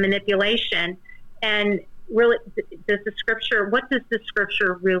interpretation and manipulation, and really, what does the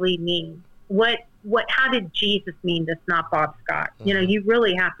scripture really mean? How did Jesus mean this, not Bob Scott? You know, you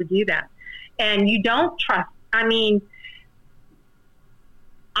really have to do that. And you don't trust, I mean,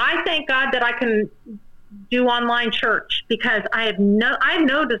 I thank God that I can do online church, because I have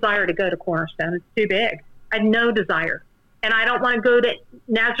no desire to go to Cornerstone. It's too big. I have no desire. And I don't want to go to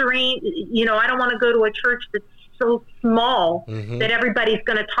Nazarene. You know, I don't want to go to a church that's so small that everybody's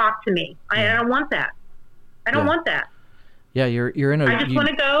going to talk to me. I don't want that. I don't want that. Yeah, you're in a... I just want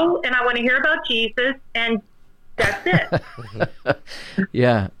to go and I want to hear about Jesus, and that's it.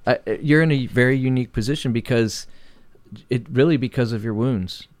 Yeah, you're in a very unique position because of your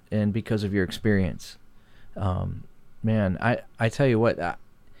wounds and because of your experience. Man, I tell you what,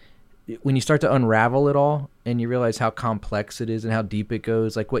 when you start to unravel it all and you realize how complex it is and how deep it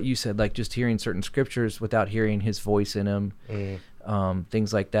goes, like what you said, like just hearing certain scriptures without hearing his voice in them,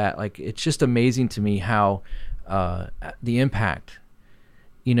 things like that. Like, it's just amazing to me how the impact,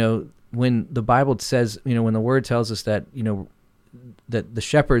 you know, when the Bible says, you know, when the word tells us that, you know, that the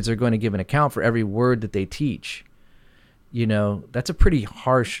shepherds are going to give an account for every word that they teach. You know, that's a pretty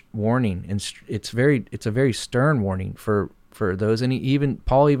harsh warning, and it's a very stern warning for those. And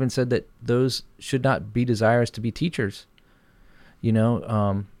Paul even said that those should not be desirous to be teachers. You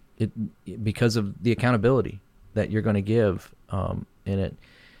know, because of the accountability that you're going to give in it.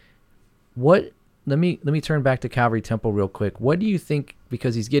 Let me turn back to Calvary Temple real quick. What do you think?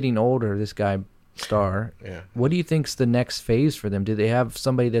 Because he's getting older, this guy Starr. Yeah. What do you think's the next phase for them? Do they have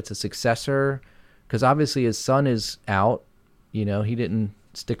somebody that's a successor? Because obviously his son is out. You know, he didn't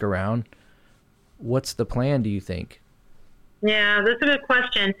stick around. What's the plan, do you think? Yeah, that's a good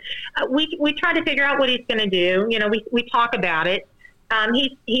question. We try to figure out what he's going to do. You know, we talk about it.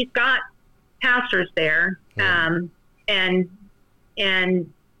 He's got pastors there, and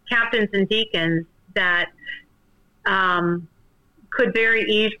captains and deacons that could very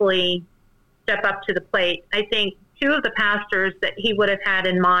easily step up to the plate. I think two of the pastors that he would have had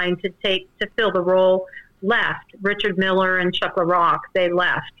in mind to fill the role left, Richard Miller and Chuck LaRock. They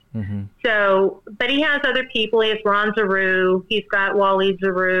left. Mm-hmm. So, but he has other people. He has Ron Zaru. He's got Wally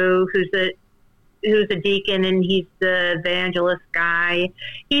Zaru, who's a deacon, and he's the evangelist guy.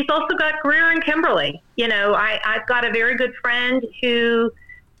 He's also got Greer and Kimberly. You know, I've got a very good friend who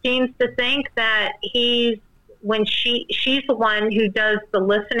seems to think that she's the one who does the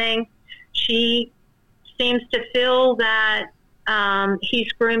listening. She seems to feel that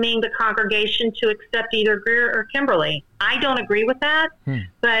he's grooming the congregation to accept either Greer or Kimberly. I don't agree with that,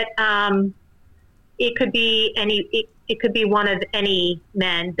 but it could be it could be one of any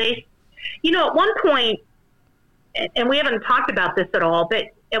men. You know, at one point, and we haven't talked about this at all, but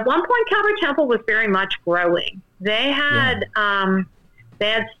at one point, Calvary Temple was very much growing. They had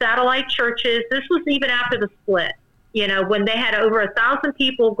satellite churches. This was even after the split. You know, when they had over 1,000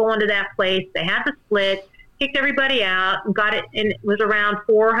 people going to that place, they had the split, kicked everybody out, and got it, and it was around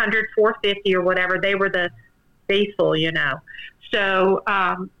 400, 450 or whatever. They were the faithful, you know. So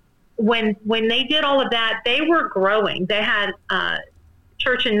when they did all of that, they were growing. They had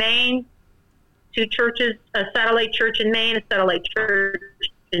church in Maine, 2 churches, a satellite church in Maine, a satellite church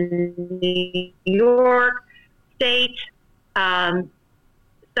in New York State,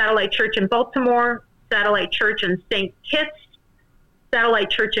 satellite church in Baltimore, satellite church in St. Kitts, satellite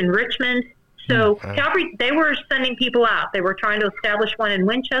church in Richmond. So Calvary, they were sending people out. They were trying to establish one in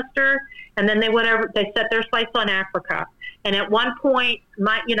Winchester, and then they went over. They set their sights on Africa. And at one point,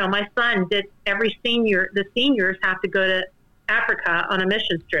 my son did the seniors have to go to Africa on a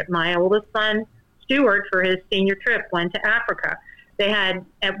mission trip. My oldest son, Stuart, for his senior trip, went to Africa.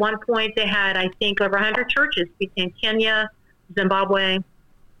 At one point, I think, over 100 churches in Kenya, Zimbabwe,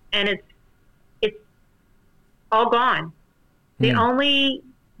 and it's all gone. They only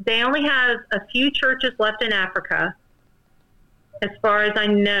have a few churches left in Africa. As far as I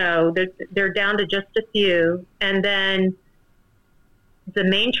know, they're down to just a few. And then the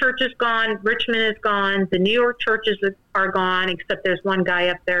main church is gone. Richmond is gone. The New York churches are gone, except there's one guy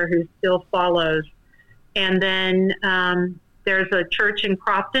up there who still follows. And then there's a church in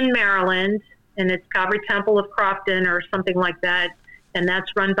Crofton, Maryland, and it's Calvary Temple of Crofton or something like that. And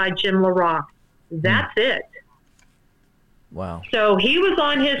that's run by Jim LaRock. That's it. Wow. So he was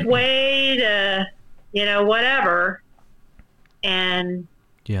on his way to, you know, whatever. And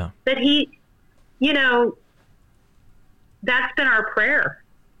but he, you know, that's been our prayer.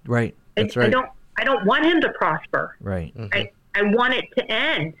 Right. That's right. I don't want him to prosper. Right. I want it to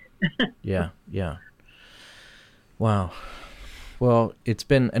end. Yeah. Wow. Well, it's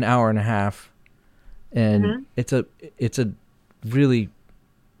been an hour and a half, and it's a really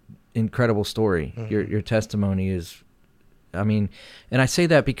incredible story. Your testimony is, I mean, and I say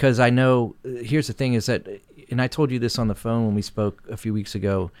that because I know, here's the thing is that, and I told you this on the phone when we spoke a few weeks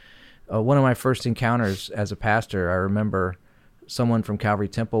ago, one of my first encounters as a pastor, I remember someone from Calvary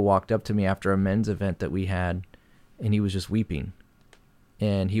Temple walked up to me after a men's event that we had, and he was just weeping,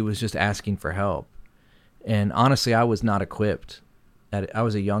 and he was just asking for help. And honestly, I was not equipped. I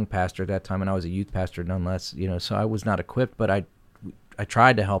was a young pastor at that time, and I was a youth pastor nonetheless, you know, so I was not equipped, but I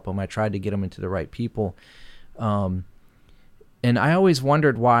tried to help him. I tried to get him into the right people. And I always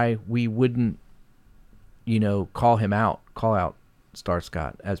wondered why we wouldn't, you know, call out Starr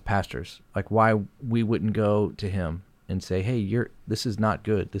Scott as pastors. Like why we wouldn't go to him and say, hey, this is not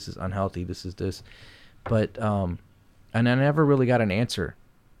good. This is unhealthy. This is this. But, and I never really got an answer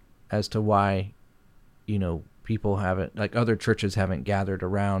as to why, you know, people haven't, like other churches haven't gathered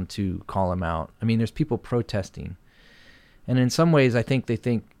around to call him out. I mean, there's people protesting. And in some ways, I think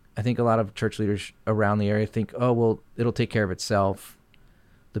a lot of church leaders around the area think, oh, well, it'll take care of itself.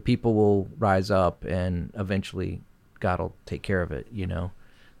 The people will rise up and eventually God will take care of it,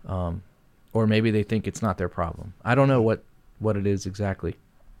 or maybe they think it's not their problem. I don't know what it is exactly,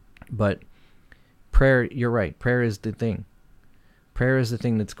 but prayer, you're right. Prayer is the thing. Prayer is the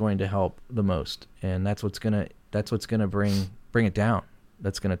thing that's going to help the most, and that's what's gonna bring it down.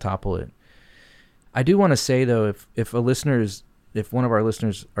 That's gonna topple it. I do want to say though, if one of our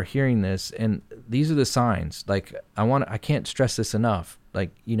listeners are hearing this, and these are the signs, like I can't stress this enough.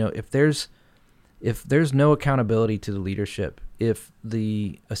 Like, if there's no accountability to the leadership, if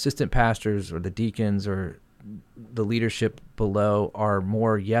the assistant pastors or the deacons or the leadership below are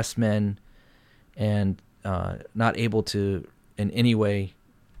more yes men and not able to in any way,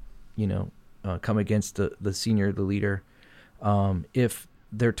 come against the leader, if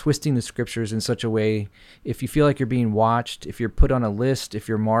they're twisting the scriptures in such a way, if you feel like you're being watched, if you're put on a list, if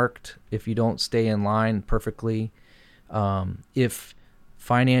you're marked, if you don't stay in line perfectly, if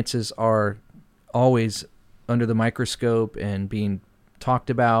finances are always under the microscope and being talked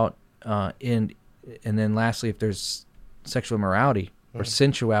about, and then lastly, if there's sexual immorality or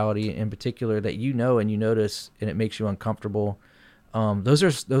sensuality in particular that and you notice and it makes you uncomfortable, those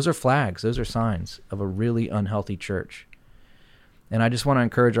are flags, those are signs of a really unhealthy church. And I just want to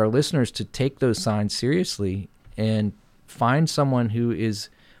encourage our listeners to take those signs seriously and find someone who is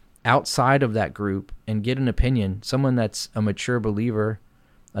outside of that group and get an opinion, someone that's a mature believer,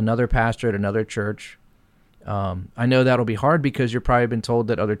 another pastor at another church. I know that'll be hard because you've probably been told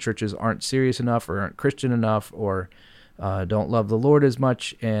that other churches aren't serious enough or aren't Christian enough or don't love the Lord as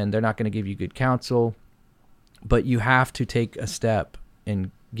much, and they're not going to give you good counsel. But you have to take a step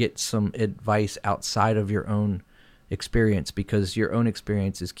and get some advice outside of your own experience, because your own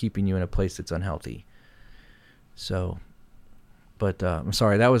experience is keeping you in a place that's unhealthy. So, but I'm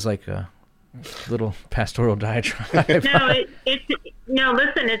sorry, that was like a little pastoral diatribe. Listen,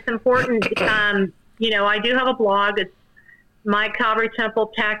 it's important. I do have a blog. It's my Calvary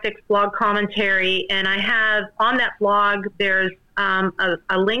Temple Tactics blog commentary, and I have on that blog there's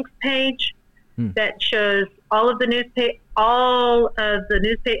a links page that shows all of the newspaper,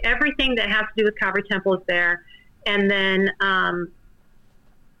 everything that has to do with Calvary Temple is there. And then I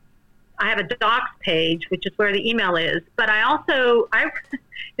have a docs page, which is where the email is. But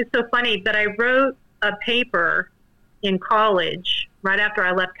it's so funny, but I wrote a paper in college right after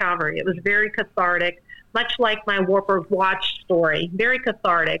I left Calvary. It was very cathartic, much like my Warper's Watch story, very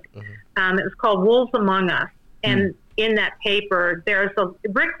cathartic. Mm-hmm. It was called Wolves Among Us. And in that paper,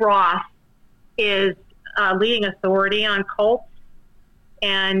 Rick Ross is leading authority on cults.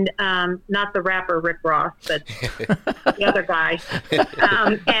 And not the rapper Rick Ross, but the other guy.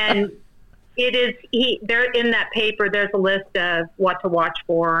 And it is there in that paper. There's a list of what to watch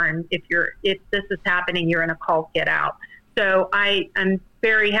for, and if this is happening, you're in a cult, get out. So I'm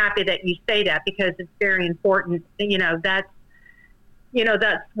very happy that you say that, because it's very important. That's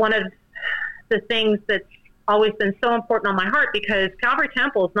one of the things that's always been so important on my heart, because Calvary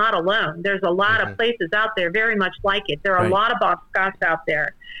Temple is not alone. There's a lot of places out there very much like it. There are a lot of Bob Scotts out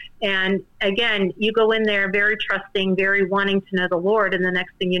there. And again, you go in there very trusting, very wanting to know the Lord, and the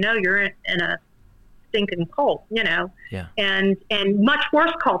next thing you know, you're in a stinking cult, and much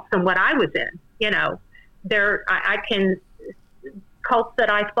worse cults than what I was in. I can cults that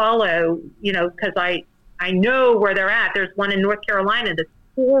I follow, because I know where they're at. There's one in North Carolina that's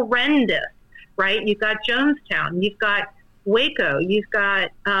horrendous. Right? You've got Jonestown, you've got Waco, you've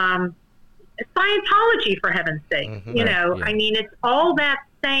got Scientology, for heaven's sake. I mean, it's all that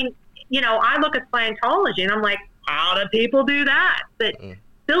same. I look at Scientology and I'm like, how do people do that? But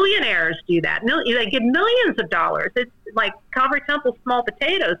billionaires do that. They give millions of dollars. It's like Calvary Temple, small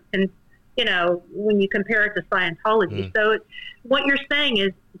potatoes, and when you compare it to Scientology. So what you're saying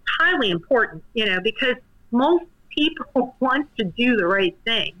is highly important. Because most people want to do the right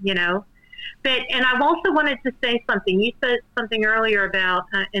thing. And I've also wanted to say something. You said something earlier about,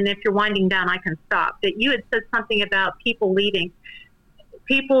 and if you're winding down, I can stop. But you had said something about people leaving.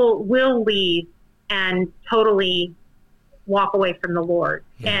 People will leave and totally walk away from the Lord.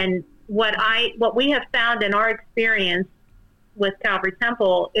 Yeah. And what we have found in our experience with Calvary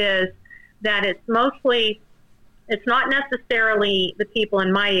Temple is that it's not necessarily the people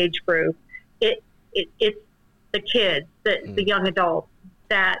in my age group. It's the kids, the young adults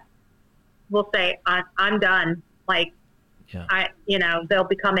that will say, I'm done. Like, they'll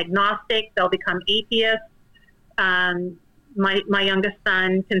become agnostic. They'll become atheists. My youngest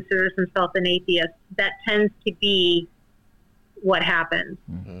son considers himself an atheist. That tends to be what happens.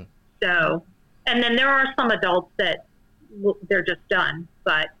 Mm-hmm. So, and then there are some adults that they're just done.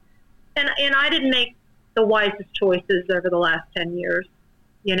 But, and I didn't make the wisest choices over the last 10 years,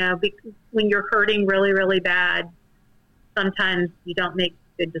 because when you're hurting really, really bad, sometimes you don't make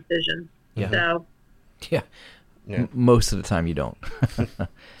good decisions. Yeah. So, Yeah. Yeah. Most of the time you don't.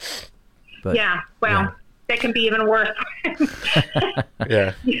 But yeah, well, that can be even worse.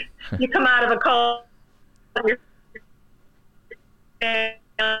 Yeah. You come out of a cult, your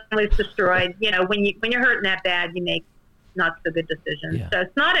family's destroyed. You know, when you're hurting that bad, you make not so good decisions. Yeah. So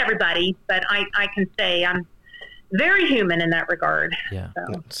it's not everybody, but I can say I'm very human in that regard. Yeah.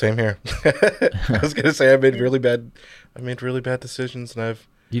 So. Same here. I was gonna say I made really bad decisions, and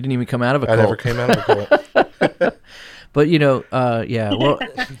You didn't even come out of a I cult. never came out of a cult. But yeah. Well,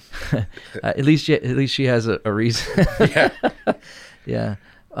 at least she has a reason. Yeah. Yeah.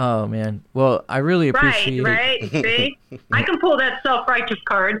 Oh man. Well, I really appreciate. Right. See, I can pull that self-righteous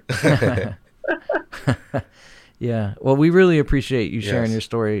card. Yeah. Well, we really appreciate you sharing Yes. your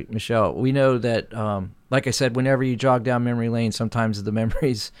story, Michelle. We know that, like I said, whenever you jog down memory lane, sometimes the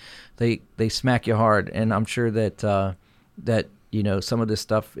memories they smack you hard, and I'm sure that some of this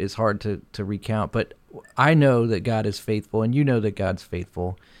stuff is hard to recount. But I know that God is faithful, and you know that God's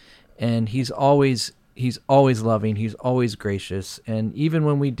faithful, and He's always loving. He's always gracious, and even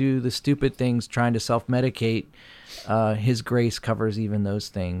when we do the stupid things, trying to self-medicate, His grace covers even those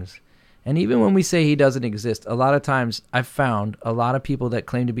things. And even when we say He doesn't exist, a lot of times I've found a lot of people that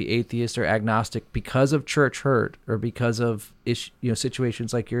claim to be atheist or agnostic because of church hurt or because of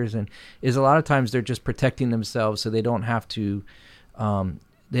situations like yours, and is a lot of times they're just protecting themselves so they don't have to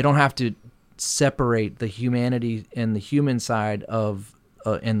separate the humanity and the human side of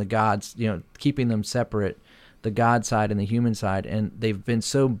and the gods, keeping them separate, the God side and the human side, and they've been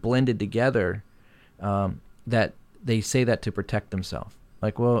so blended together that they say that to protect themselves.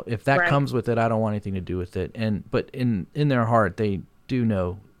 Like, well, if that Right. comes with it, I don't want anything to do with it. But in their heart, they do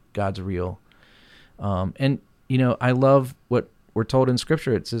know God's real. And I love what we're told in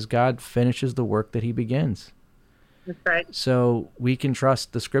Scripture. It says God finishes the work that He begins. That's right. So we can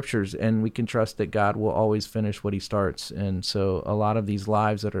trust the Scriptures, and we can trust that God will always finish what He starts. And so a lot of these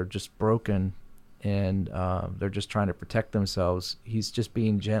lives that are just broken and they're just trying to protect themselves, He's just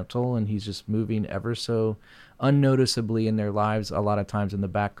being gentle, and He's just moving ever so unnoticeably in their lives, a lot of times in the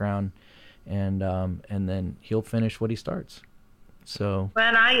background, and then He'll finish what He starts. So,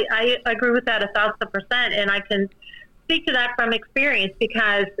 And I agree with that 1,000%, and I can speak to that from experience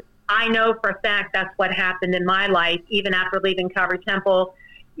because I know for a fact that's what happened in my life, even after leaving Calvary Temple.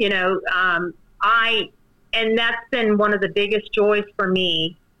 And that's been one of the biggest joys for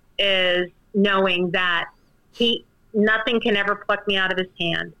me, is knowing that nothing can ever pluck me out of His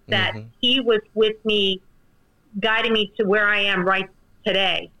hand, that He was with me, guiding me to where I am right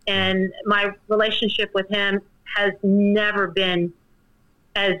today. And my relationship with Him has never been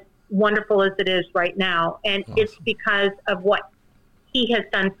as wonderful as it is right now. And It's because of what He has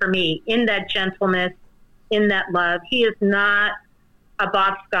done for me in that gentleness, in that love. He is not a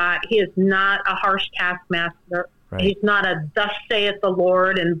Bob Scott. He is not a harsh taskmaster. Right. He's not a thus saith the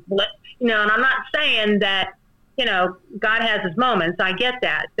Lord. And and I'm not saying that, God has His moments. I get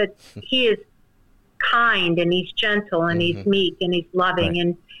that. But He is kind, and He's gentle, and He's meek, and He's loving, Right.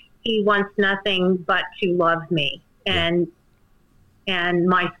 and He wants nothing but to love me and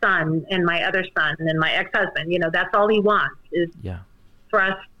my son and my other son and my ex-husband. That's all He wants, is for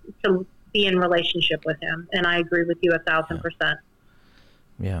us to be in relationship with Him. And I agree with you 1,000%.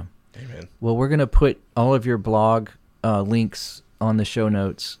 Yeah. Amen. Well, we're going to put all of your blog links on the show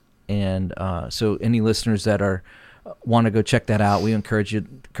notes, and so any listeners that want to go check that out, we encourage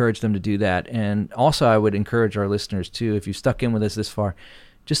them to do that. And also, I would encourage our listeners too, if you've stuck in with us this far,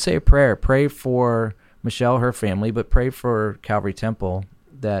 just say a prayer. Pray for Michelle, her family, but pray for Calvary Temple,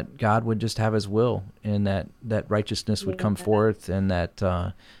 that God would just have His will, and that righteousness would come forth, and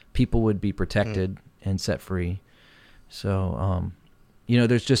that people would be protected and set free. So,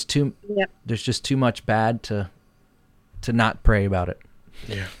 there's just too much bad to not pray about it.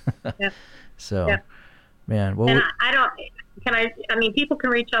 Yeah. Yep. So, Yep. man, well, and people can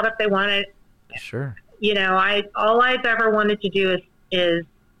reach out if they want it. sure. All I've ever wanted to do is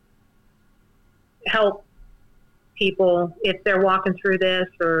help people if they're walking through this,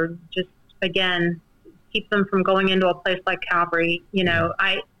 or just, again, keep them from going into a place like Calvary.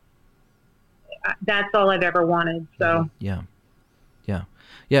 That's all I've ever wanted. So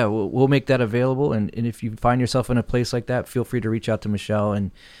Yeah, we'll make that available, and if you find yourself in a place like that, feel free to reach out to Michelle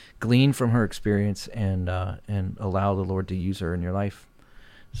and glean from her experience, and allow the Lord to use her in your life.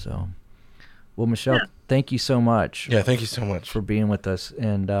 So, well, Michelle, thank you so much. Yeah, thank you so much for being with us,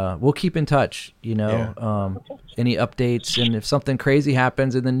 and we'll keep in touch. Any updates, and if something crazy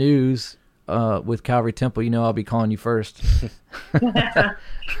happens in the news, with Calvary Temple, I'll be calling you first.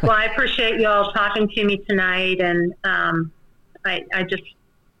 Well, I appreciate you all talking to me tonight, and I just,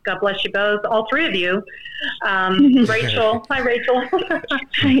 God bless you both, all three of you. Rachel, hi Rachel.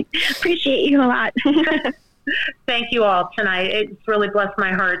 I appreciate you a lot. Thank you all tonight. It's really blessed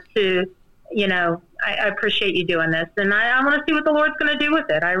my heart to, I appreciate you doing this, and I want to see what the Lord's going to do with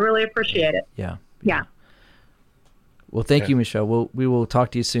it. I really appreciate it. Yeah. Yeah. Well, thank you, Michelle. We will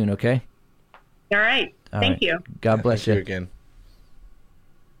talk to you soon, okay? All right. Thank you. God bless Thank you. you again.